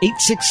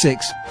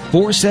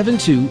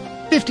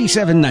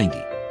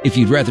 1-866-472-5790. If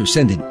you'd rather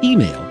send an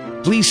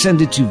email, please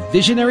send it to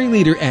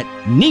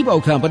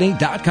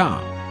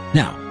visionaryleader@nebocompany.com.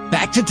 Now,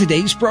 back to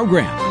today's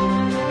program.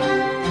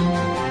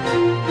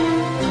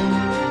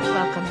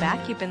 Welcome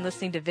back. You've been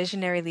listening to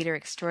Visionary Leader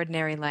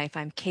Extraordinary Life.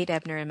 I'm Kate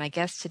Ebner, and my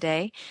guest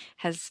today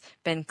has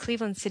been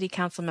Cleveland City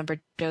Council member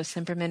Joe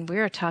Cimperman. We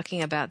are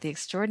talking about the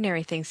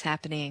extraordinary things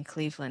happening in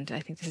Cleveland. I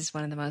think this is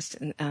one of the most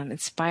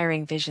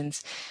inspiring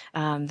visions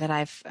that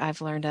I've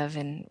learned of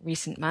in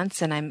recent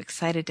months, and I'm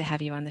excited to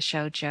have you on the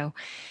show, Joe.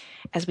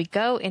 As we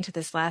go into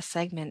this last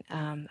segment,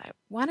 I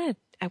want to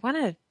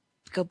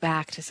go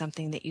back to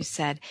something that you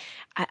said.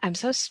 I'm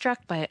so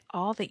struck by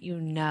all that you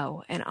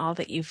know and all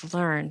that you've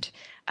learned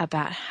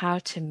about how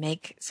to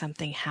make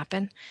something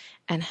happen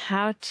and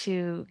how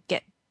to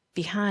get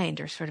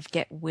behind or sort of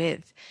get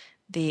with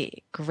the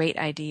great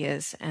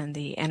ideas and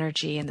the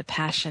energy and the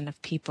passion of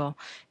people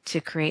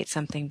to create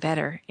something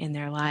better in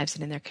their lives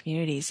and in their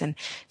communities. And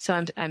so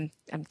I'm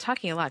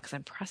talking a lot because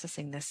I'm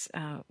processing this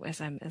as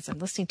I'm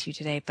listening to you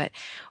today. But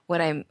what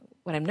I'm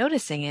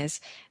noticing is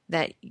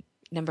that,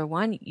 number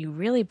one, you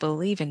really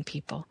believe in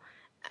people,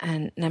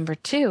 and number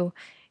two,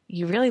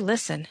 you really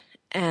listen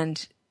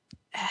and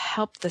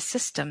help the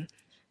system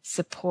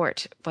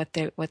support what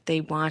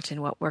they want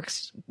and what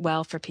works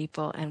well for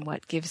people and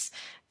what gives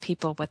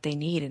people what they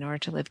need in order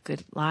to live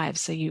good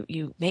lives. So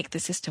you make the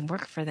system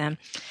work for them.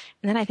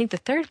 And then I think the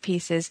third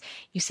piece is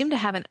you seem to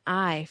have an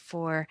eye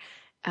for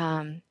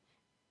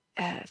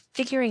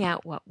figuring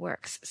out what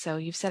works. So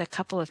you've said a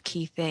couple of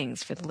key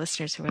things for the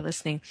listeners who are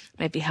listening. It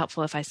might be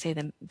helpful if I say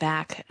them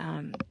back.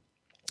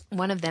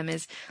 One of them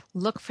is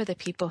look for the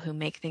people who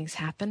make things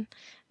happen.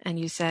 And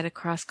you said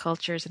across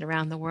cultures and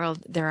around the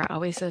world, there are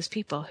always those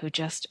people who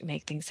just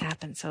make things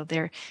happen. So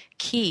they're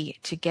key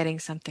to getting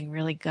something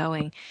really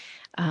going.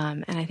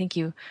 And I think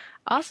you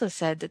also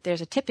said that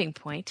there's a tipping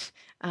point,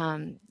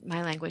 my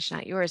language,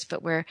 not yours,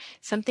 but where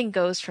something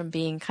goes from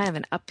being kind of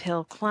an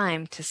uphill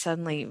climb to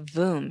suddenly,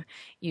 boom,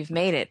 you've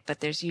made it. But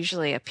there's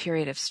usually a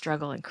period of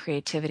struggle and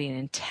creativity and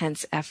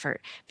intense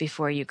effort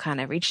before you kind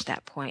of reach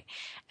that point.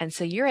 And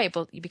so you're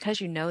able,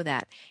 because you know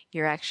that,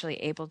 you're actually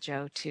able,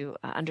 Joe, to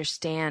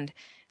understand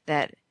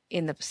that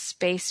in the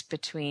space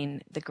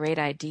between the great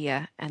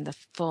idea and the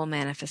full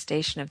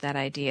manifestation of that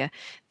idea,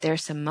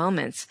 there's some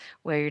moments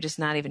where you're just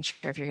not even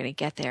sure if you're going to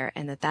get there,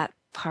 and that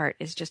part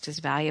is just as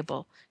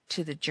valuable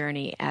to the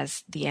journey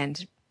as the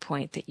end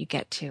point that you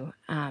get to,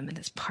 and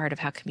it's part of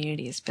how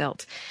community is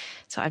built.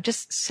 So I've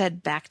just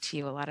said back to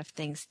you a lot of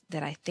things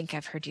that I think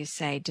I've heard you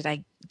say.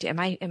 Am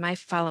I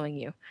following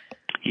you?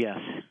 Yes.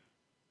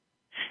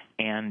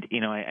 And,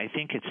 I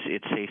think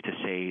it's safe to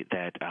say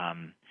that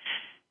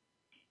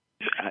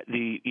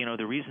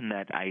the reason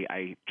that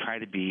I try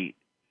to be,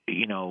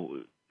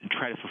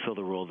 try to fulfill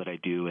the role that I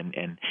do and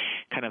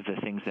kind of the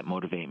things that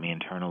motivate me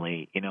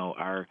internally,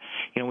 are,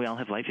 we all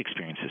have life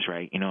experiences,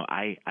 right?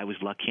 I was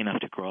lucky enough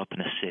to grow up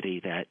in a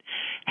city that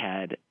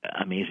had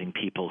amazing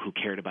people who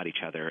cared about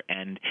each other.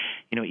 And,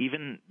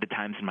 even the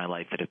times in my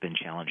life that have been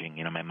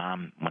challenging, my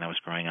mom, when I was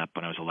growing up,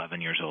 when I was 11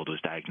 years old,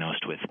 was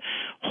diagnosed with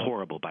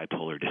horrible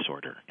bipolar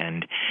disorder.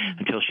 And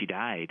until she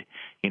died,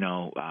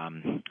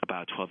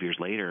 about 12 years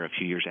later, a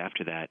few years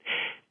after that,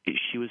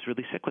 she was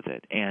really sick with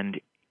it. And,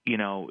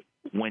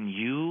 when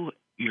you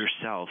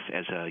yourself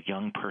as a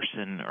young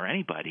person or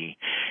anybody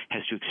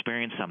has to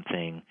experience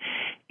something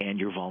and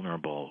you're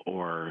vulnerable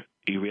or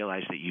you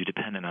realize that you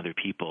depend on other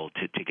people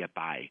to get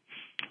by,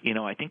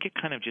 I think it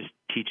kind of just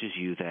teaches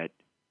you that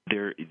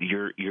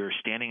you're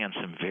standing on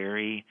some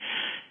very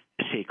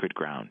sacred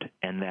ground,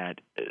 and that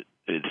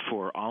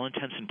for all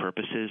intents and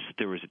purposes,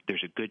 there's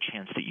a good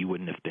chance that you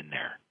wouldn't have been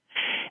there.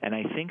 And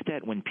I think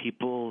that when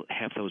people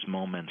have those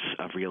moments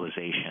of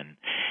realization,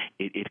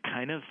 it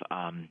kind of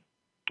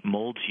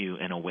molds you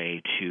in a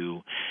way to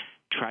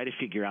try to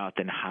figure out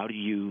then how do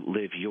you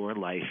live your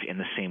life in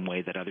the same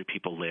way that other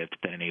people lived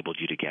that enabled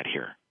you to get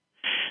here.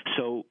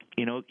 So,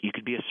 you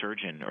could be a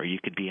surgeon or you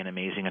could be an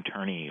amazing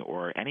attorney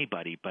or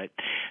anybody, but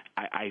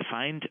I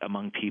find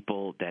among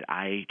people that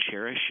I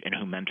cherish and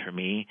who mentor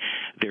me,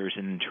 there's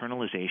an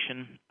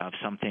internalization of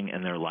something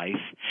in their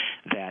life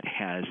that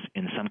has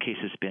in some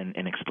cases been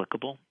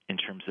inexplicable in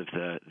terms of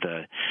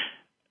the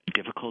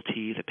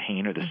difficulty, the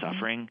pain, or the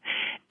suffering,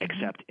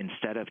 except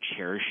instead of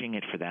cherishing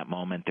it for that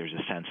moment, there's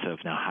a sense of,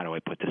 now how do I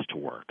put this to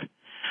work?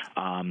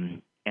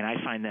 And I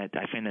find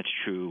that's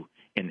true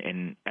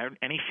in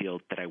any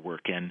field that I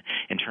work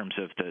in terms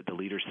of the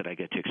leaders that I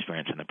get to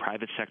experience in the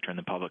private sector and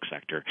the public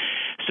sector.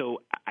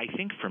 So I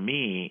think for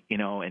me,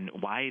 and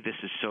why this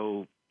is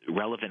so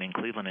relevant in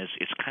Cleveland is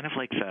it's kind of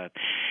like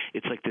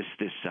it's like this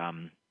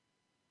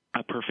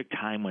a perfect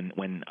time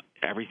when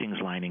everything's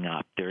lining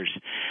up. There's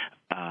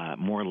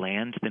more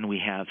land than we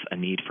have a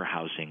need for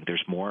housing.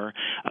 There's more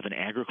of an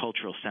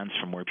agricultural sense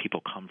from where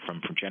people come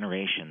from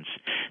generations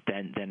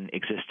than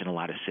exists in a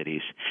lot of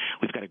cities.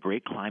 We've got a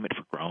great climate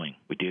for growing.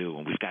 We do.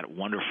 And we've got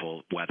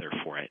wonderful weather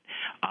for it.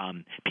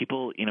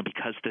 People,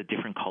 because the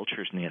different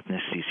cultures and the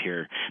ethnicities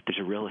here, there's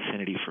a real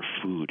affinity for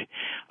food.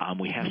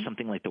 We have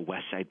something like the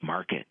West Side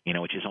Market,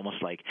 which is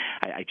almost like,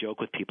 I joke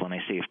with people and I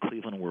say if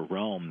Cleveland were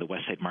Rome, the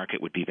West Side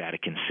Market would be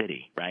Vatican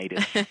City, right?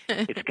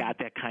 It's got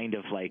that kind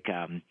of like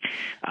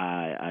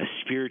a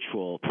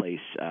spiritual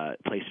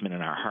placement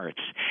in our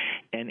hearts,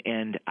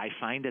 and I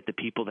find that the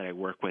people that I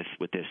work with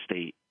this,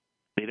 they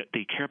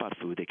care about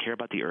food, they care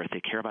about the earth,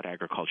 they care about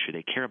agriculture,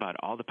 they care about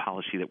all the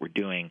policy that we're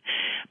doing,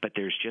 but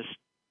there's just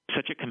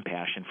such a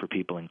compassion for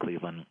people in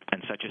Cleveland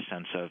and such a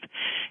sense of,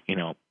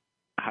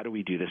 how do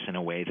we do this in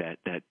a way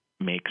that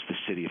makes the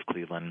city of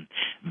Cleveland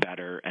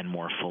better and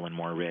more full and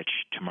more rich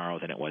tomorrow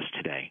than it was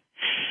today.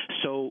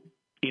 So,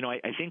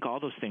 I think all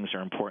those things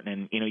are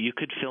important, and, you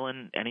could fill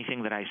in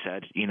anything that I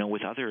said,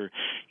 with other,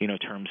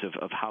 terms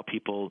of how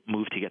people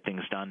move to get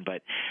things done.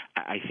 But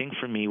I think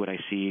for me, what I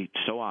see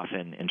so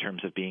often in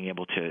terms of being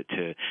able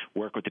to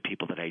work with the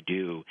people that I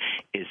do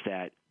is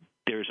that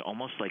there's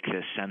almost like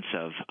this sense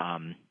of,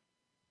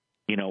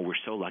 we're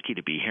so lucky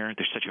to be here.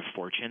 There's such a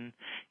fortune.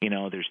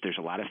 There's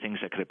a lot of things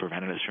that could have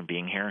prevented us from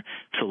being here.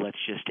 So let's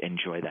just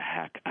enjoy the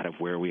heck out of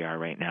where we are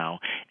right now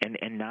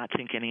and not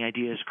think any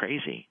idea is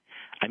crazy.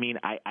 I mean,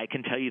 I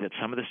can tell you that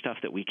some of the stuff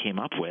that we came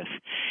up with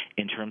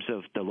in terms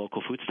of the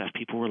local food stuff,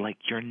 people were like,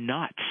 you're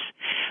nuts.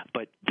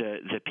 But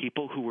the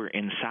people who were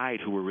inside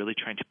who were really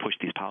trying to push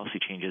these policy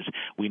changes,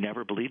 we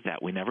never believed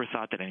that. We never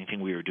thought that anything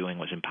we were doing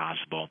was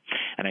impossible.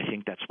 And I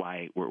think that's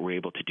why we're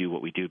able to do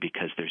what we do,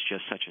 because there's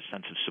just such a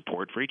sense of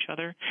support for each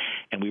other,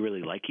 and we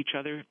really like each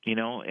other,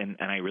 and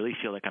I really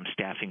feel like I'm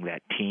staffing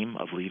that team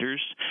of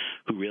leaders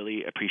who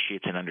really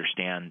appreciates and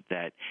understand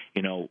that,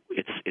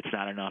 it's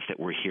not enough that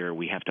we're here.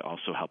 We have to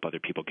also help other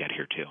people get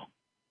here too.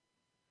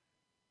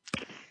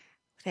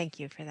 Thank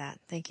you for that.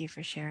 Thank you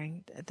for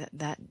sharing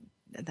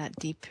that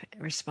deep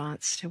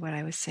response to what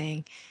I was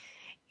saying.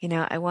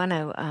 I want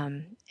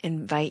to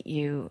invite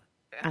you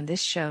on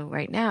this show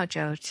right now,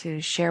 Joe,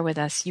 to share with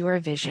us your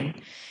vision.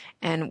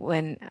 And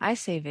when I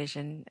say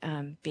vision,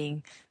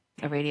 being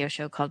a radio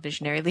show called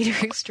Visionary Leader,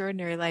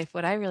 Extraordinary Life,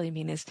 what I really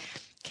mean is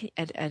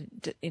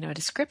a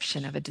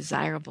description of a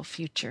desirable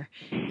future.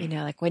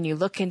 Like when you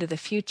look into the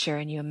future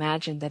and you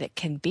imagine that it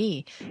can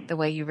be the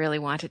way you really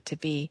want it to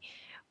be,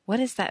 what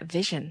is that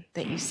vision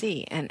that you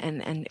see?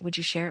 And would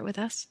you share it with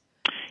us?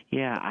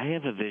 Yeah, I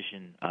have a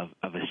vision of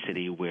a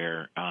city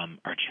where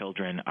our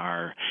children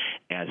are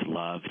as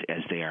loved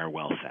as they are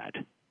well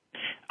fed.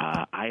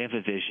 I have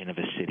a vision of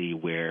a city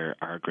where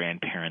our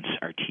grandparents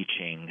are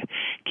teaching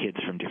kids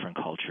from different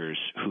cultures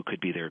who could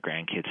be their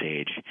grandkids'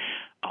 age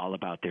all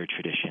about their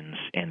traditions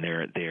and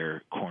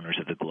their corners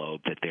of the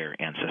globe that their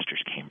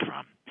ancestors came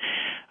from.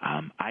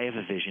 I have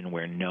a vision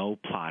where no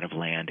plot of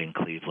land in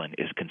Cleveland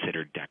is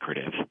considered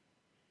decorative,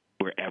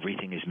 where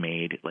everything is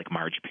made, like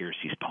Marge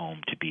Piercy's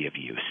poem, to be of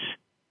use.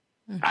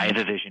 Mm-hmm. I have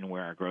a vision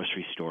where our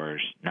grocery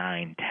stores,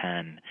 9,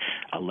 10,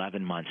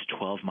 11 months,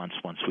 12 months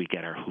once we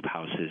get our hoop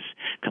houses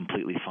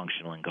completely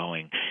functional and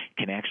going,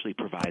 can actually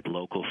provide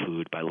local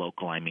food. By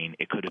local, I mean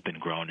it could have been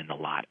grown in the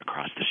lot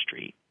across the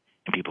street,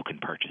 and people can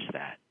purchase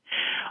that.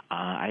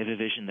 I have a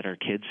vision that our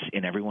kids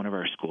in every one of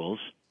our schools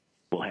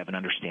will have an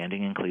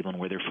understanding in Cleveland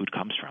where their food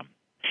comes from.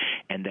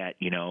 And that,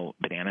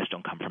 bananas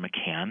don't come from a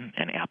can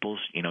and apples,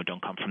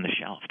 don't come from the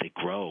shelf. They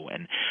grow.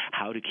 And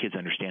how do kids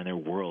understand their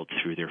world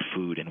through their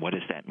food, and what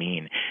does that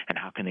mean? And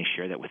how can they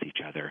share that with each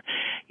other?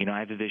 I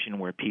have a vision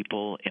where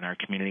people in our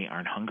community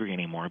aren't hungry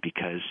anymore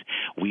because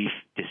we've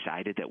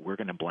decided that we're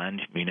going to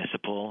blend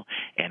municipal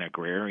and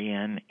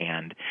agrarian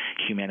and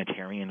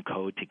humanitarian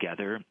code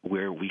together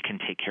where we can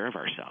take care of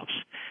ourselves.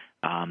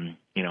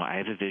 I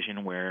have a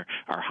vision where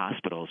our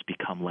hospitals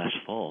become less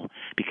full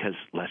because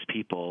less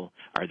people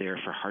are there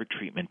for heart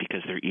treatment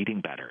because they're eating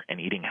better and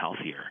eating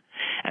healthier.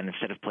 And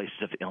instead of places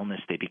of illness,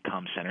 they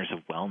become centers of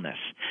wellness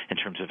in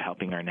terms of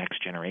helping our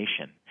next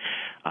generation.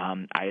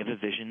 I have a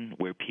vision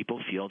where people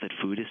feel that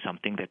food is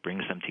something that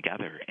brings them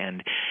together.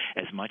 And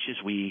as much as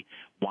we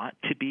want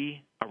to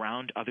be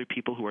around other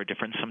people who are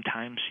different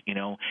sometimes,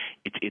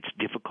 it's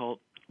difficult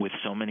with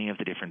so many of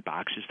the different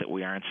boxes that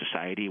we are in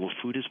society. Well,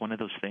 food is one of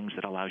those things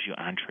that allows you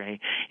entree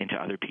into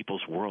other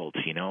people's worlds.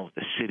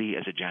 The city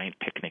is a giant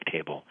picnic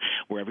table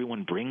where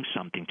everyone brings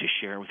something to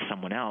share with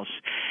someone else.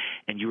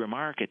 And you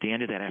remark at the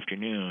end of that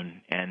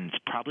afternoon, and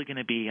it's probably going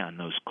to be on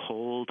those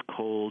cold,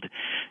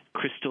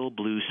 crystal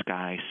blue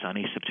sky,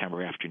 sunny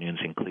September afternoons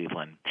in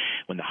Cleveland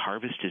when the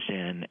harvest is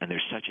in and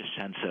there's such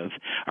a sense of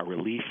a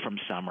relief from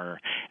summer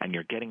and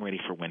you're getting ready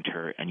for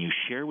winter, and you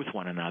share with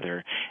one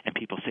another, and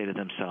people say to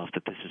themselves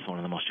that this is one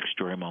of the most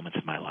extraordinary moments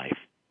of my life.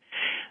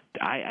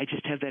 I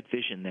just have that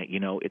vision that,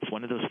 it's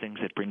one of those things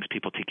that brings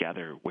people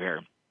together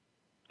where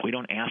we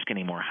don't ask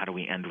anymore, how do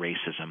we end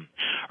racism,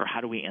 or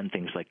how do we end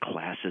things like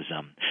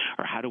classism,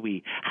 or how do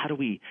we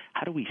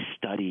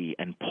study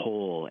and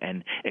poll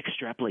and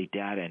extrapolate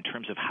data in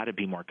terms of how to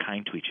be more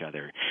kind to each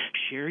other.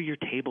 Share your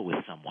table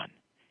with someone.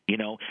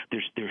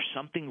 There's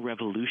something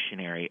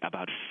revolutionary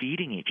about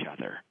feeding each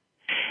other.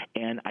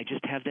 And I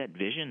just have that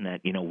vision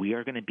that, we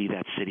are going to be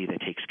that city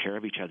that takes care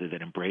of each other,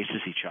 that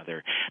embraces each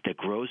other, that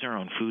grows our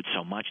own food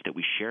so much that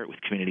we share it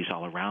with communities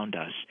all around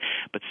us,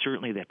 but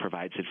certainly that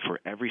provides it for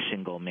every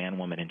single man,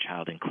 woman, and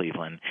child in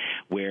Cleveland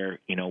where,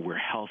 we're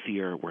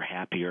healthier, we're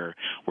happier,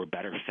 we're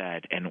better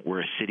fed, and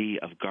we're a city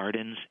of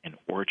gardens and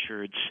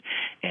orchards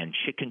and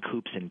chicken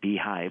coops and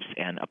beehives,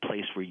 and a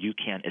place where you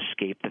can't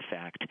escape the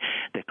fact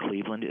that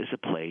Cleveland is a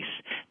place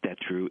that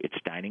through its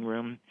dining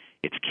room,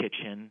 its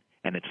kitchen,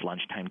 and its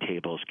lunchtime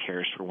tables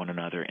cares for one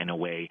another in a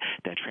way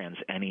that trans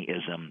any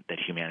ism that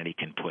humanity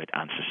can put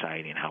on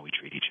society and how we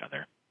treat each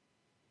other.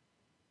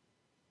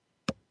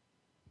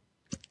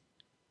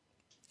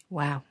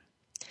 Wow.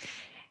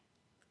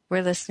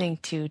 We're listening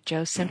to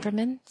Joe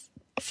Cimperman,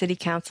 City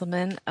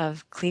Councilman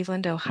of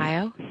Cleveland,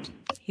 Ohio.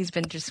 He's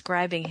been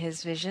describing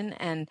his vision,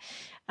 and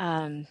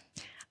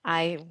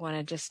I want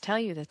to just tell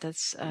you that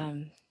that's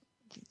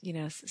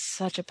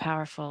such a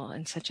powerful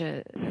and such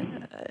a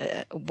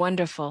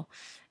wonderful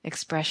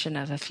expression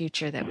of a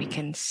future that we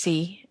can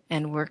see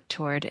and work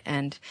toward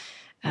and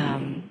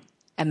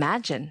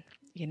imagine.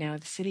 The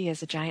city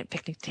as a giant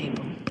picnic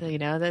table.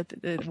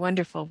 The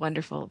wonderful,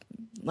 wonderful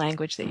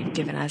language that you've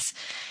given us.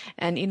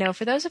 And,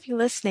 for those of you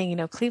listening,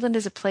 Cleveland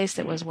is a place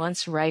that was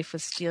once rife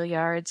with steel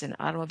yards and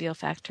automobile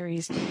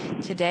factories.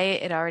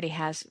 Today, it already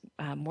has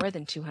more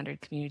than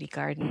 200 community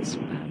gardens,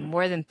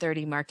 more than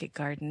 30 market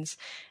gardens,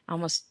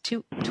 almost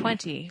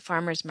 20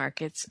 farmers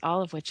markets,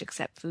 all of which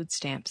accept food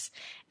stamps.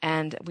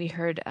 And we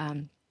heard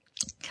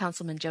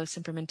Councilman Joe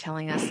Cimperman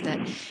telling us that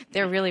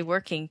they're really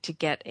working to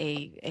get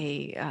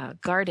a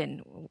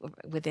garden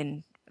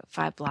within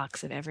 5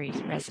 blocks of every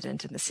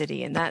resident in the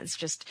city. And that's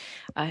just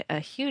a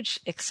huge,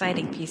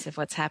 exciting piece of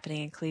what's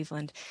happening in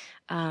Cleveland.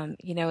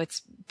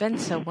 It's been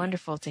so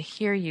wonderful to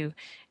hear you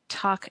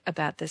talk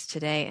about this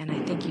today. And I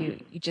think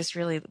you just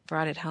really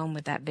brought it home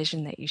with that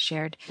vision that you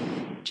shared,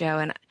 Joe.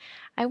 And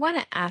I want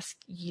to ask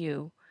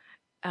you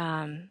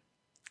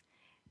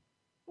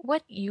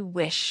what you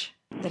wish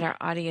that our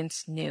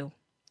audience knew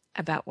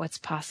about what's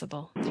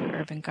possible through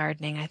urban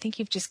gardening. I think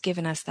you've just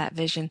given us that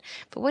vision,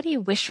 but what do you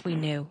wish we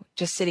knew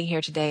just sitting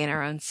here today in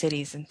our own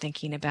cities and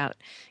thinking about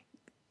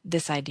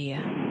this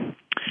idea?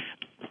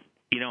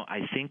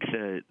 I think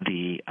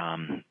the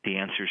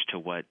answers to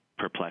what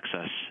perplex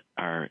us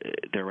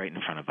they're right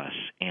in front of us,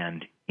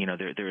 and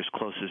they're as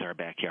close as our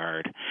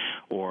backyard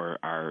or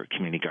our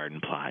community garden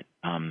plot.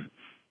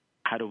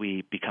 How do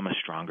we become a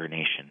stronger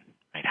nation?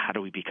 Right? How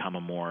do we become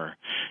a more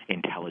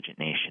intelligent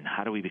nation?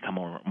 How do we become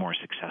a more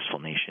successful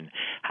nation?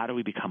 How do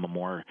we become a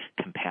more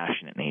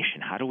compassionate nation?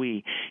 How do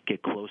we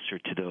get closer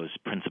to those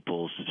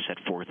principles set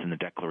forth in the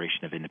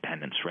Declaration of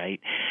Independence, right?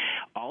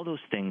 All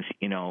those things,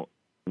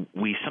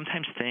 we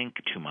sometimes think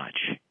too much.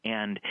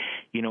 And,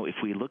 if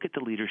we look at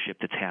the leadership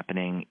that's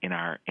happening in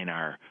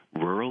our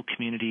rural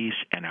communities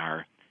and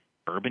our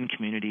urban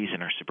communities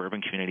and our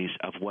suburban communities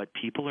of what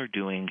people are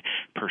doing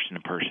person to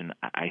person,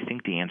 I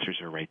think the answers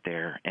are right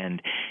there.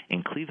 And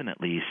in Cleveland,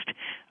 at least,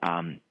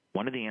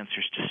 one of the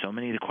answers to so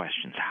many of the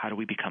questions, how do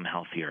we become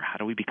healthier? How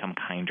do we become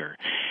kinder?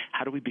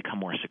 How do we become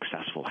more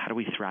successful? How do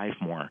we thrive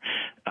more?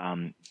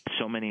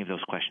 So many of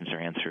those questions are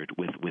answered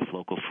with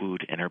local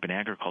food and urban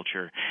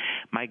agriculture.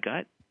 My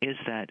gut is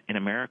that in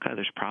America,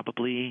 there's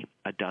probably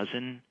a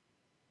dozen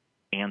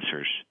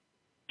answers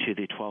to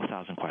the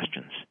 12,000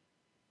 questions.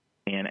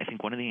 And I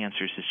think one of the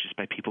answers is just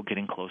by people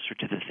getting closer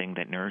to the thing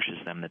that nourishes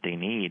them that they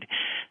need,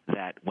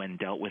 that when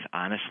dealt with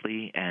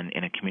honestly and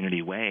in a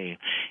community way,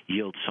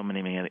 yields so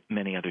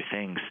many other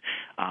things.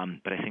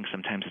 But I think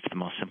sometimes it's the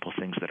most simple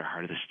things that are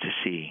hardest to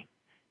see.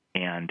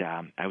 And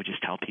I would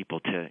just tell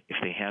people if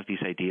they have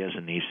these ideas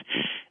and these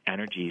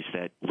energies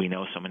that we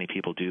know so many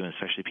people do, and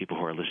especially people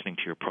who are listening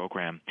to your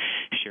program,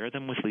 share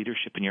them with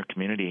leadership in your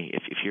community.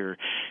 If you're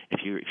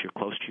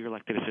close to your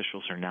elected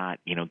officials or not,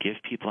 give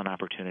people an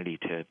opportunity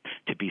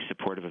to be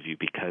supportive of you,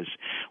 because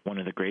one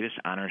of the greatest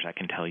honors I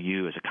can tell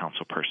you as a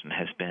council person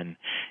has been,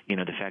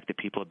 the fact that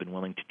people have been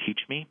willing to teach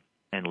me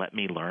and let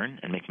me learn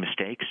and make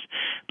mistakes,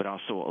 but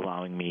also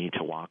allowing me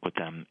to walk with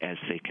them as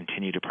they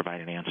continue to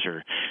provide an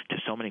answer to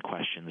so many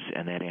questions.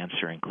 And that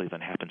answer in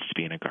Cleveland happens to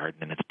be in a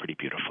garden, and it's pretty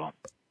beautiful.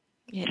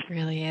 It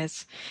really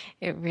is.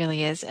 It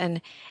really is.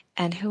 And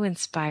who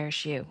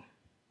inspires you?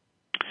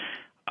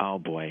 Oh,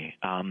 boy.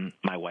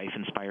 My wife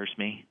inspires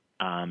me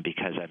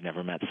because I've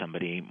never met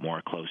somebody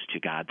more close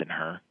to God than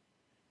her.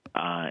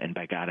 And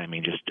by God, I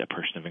mean just a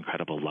person of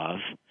incredible love.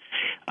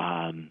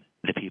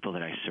 The people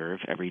that I serve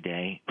every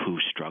day who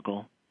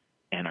struggle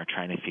and are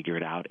trying to figure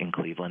it out in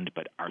Cleveland,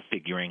 but are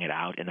figuring it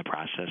out in the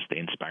process, they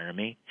inspire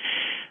me.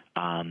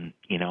 I'm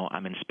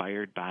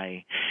inspired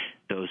by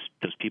those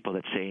people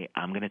that say,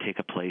 I'm going to take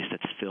a place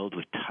that's filled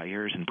with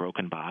tires and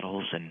broken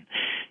bottles and,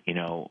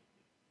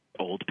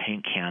 old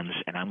paint cans,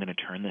 and I'm going to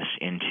turn this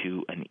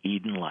into an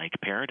Eden-like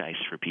paradise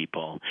for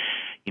people.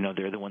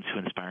 They're the ones who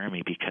inspire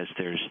me, because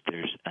there's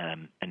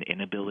an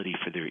inability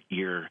for their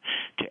ear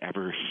to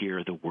ever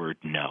hear the word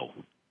no.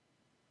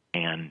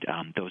 And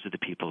those are the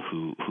people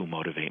who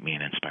motivate me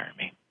and inspire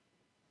me.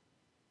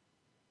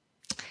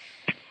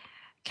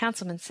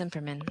 Councilman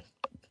Cimperman,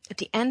 at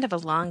the end of a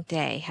long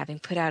day, having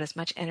put out as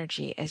much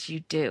energy as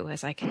you do,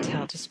 as I can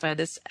tell just by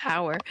this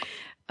hour,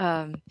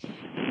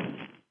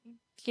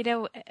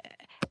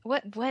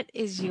 what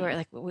is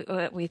your,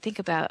 we think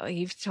about,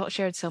 you've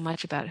shared so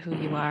much about who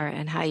you are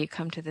and how you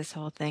come to this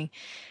whole thing.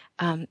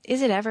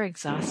 Is it ever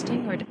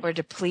exhausting or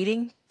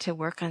depleting to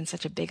work on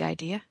such a big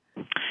idea?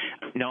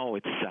 No,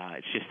 it's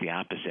just the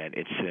opposite.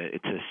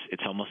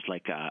 It's almost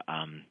like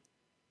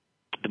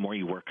the more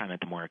you work on it,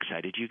 the more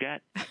excited you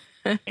get,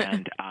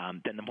 and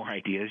then the more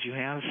ideas you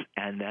have,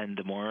 and then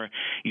the more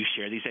you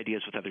share these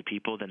ideas with other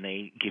people, then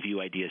they give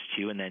you ideas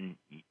too, and then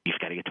you've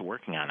got to get to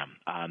working on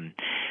them.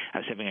 I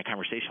was having a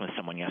conversation with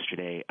someone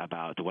yesterday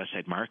about the West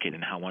Side Market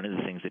and how one of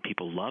the things that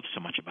people love so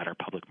much about our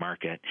public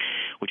market,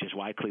 which is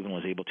why Cleveland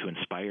was able to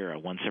inspire a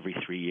once every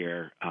 3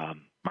 year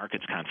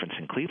markets conference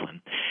in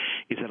Cleveland,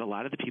 is that a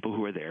lot of the people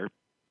who are there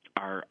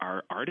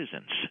are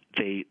artisans.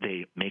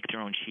 They make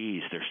their own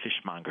cheese. They're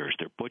fishmongers.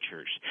 They're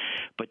butchers.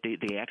 But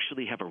they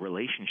actually have a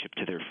relationship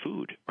to their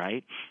food,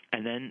 right?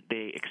 And then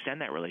they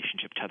extend that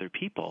relationship to other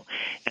people.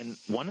 And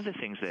one of the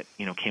things that,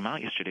 came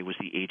out yesterday was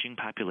the aging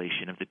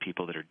population of the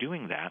people that are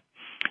doing that.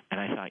 And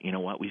I thought, you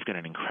know what, we've got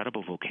an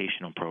incredible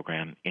vocational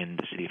program in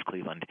the city of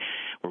Cleveland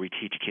where we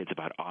teach kids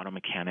about auto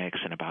mechanics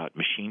and about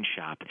machine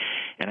shop.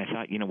 And I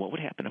thought, what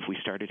would happen if we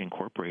started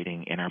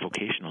incorporating in our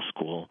vocational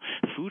school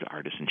food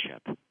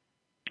artisanship?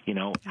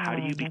 How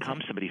do you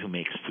become somebody who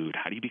makes food?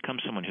 How do you become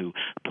someone who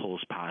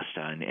pulls pasta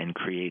and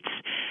creates,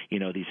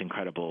 these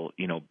incredible,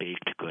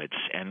 baked goods?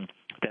 And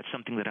that's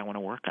something that I want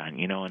to work on.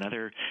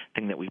 Another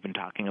thing that we've been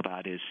talking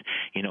about is,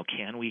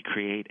 can we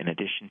create, in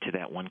addition to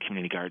that one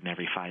community garden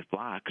every 5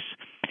 blocks,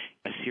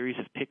 a series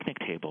of picnic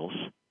tables,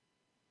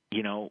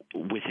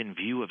 within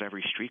view of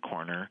every street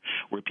corner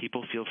where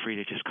people feel free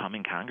to just come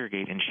and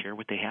congregate and share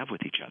what they have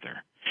with each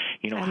other.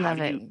 I love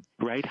it.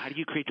 Right? How do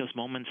you create those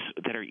moments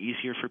that are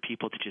easier for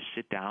people to just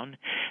sit down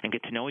and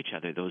get to know each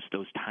other? Those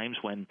times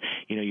when,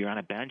 you're on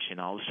a bench and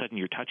all of a sudden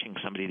you're touching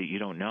somebody that you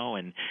don't know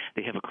and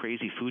they have a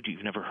crazy food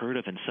you've never heard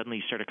of, and suddenly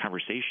you start a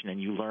conversation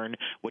and you learn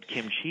what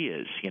kimchi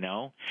is,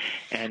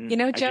 And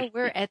Joe,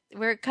 we're at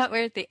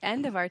the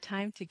end of our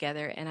time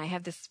together, and I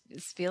have this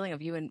feeling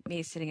of you and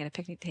me sitting at a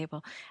picnic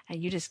table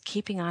and you just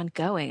keeping on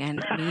going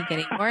and me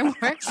getting more and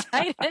more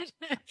excited.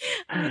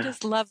 I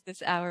just love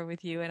this hour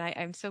with you, and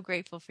I'm so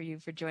grateful for you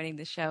for joining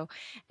the show.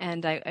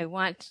 And I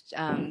want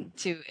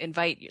to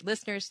invite your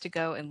listeners to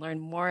go and learn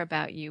more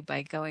about you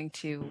by going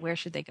to, where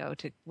should they go,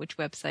 to which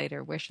website,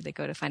 or where should they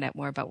go to find out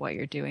more about what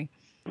you're doing?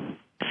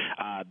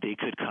 They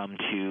could come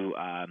to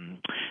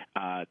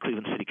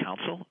Cleveland City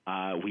Council.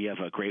 We have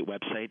a great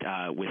website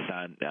with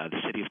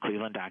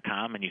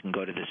thecityofcleveland.com, and you can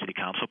go to the City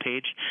Council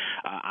page.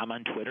 I'm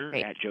on Twitter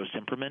at Joe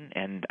Cimperman,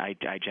 and I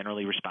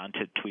generally respond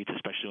to tweets,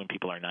 especially when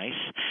people are nice.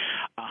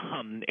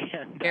 And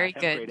Very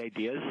good. Great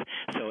ideas.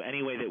 So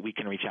any way that we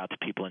can reach out to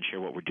people and share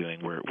what we're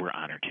doing, we're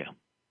honored to.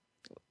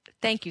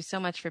 Thank you so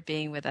much for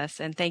being with us,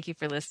 and thank you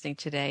for listening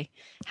today.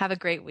 Have a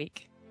great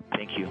week.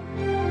 Thank you.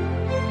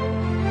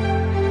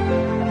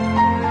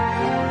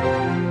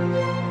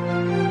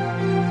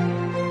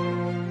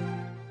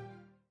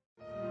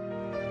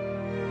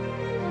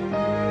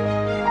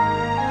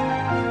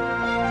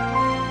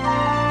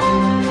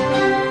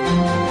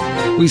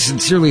 We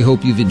sincerely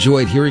hope you've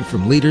enjoyed hearing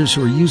from leaders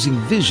who are using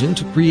vision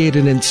to create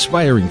an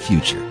inspiring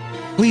future.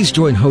 Please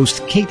join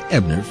host Kate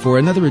Ebner for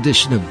another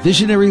edition of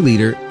Visionary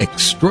Leader,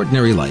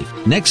 Extraordinary Life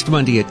next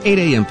Monday at 8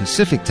 a.m.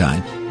 Pacific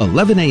Time,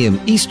 11 a.m.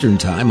 Eastern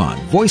Time on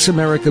Voice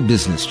America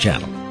Business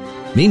Channel.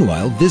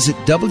 Meanwhile, visit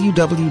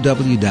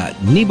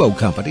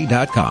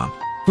www.nebocompany.com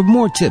for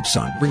more tips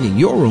on bringing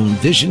your own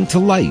vision to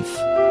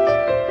life.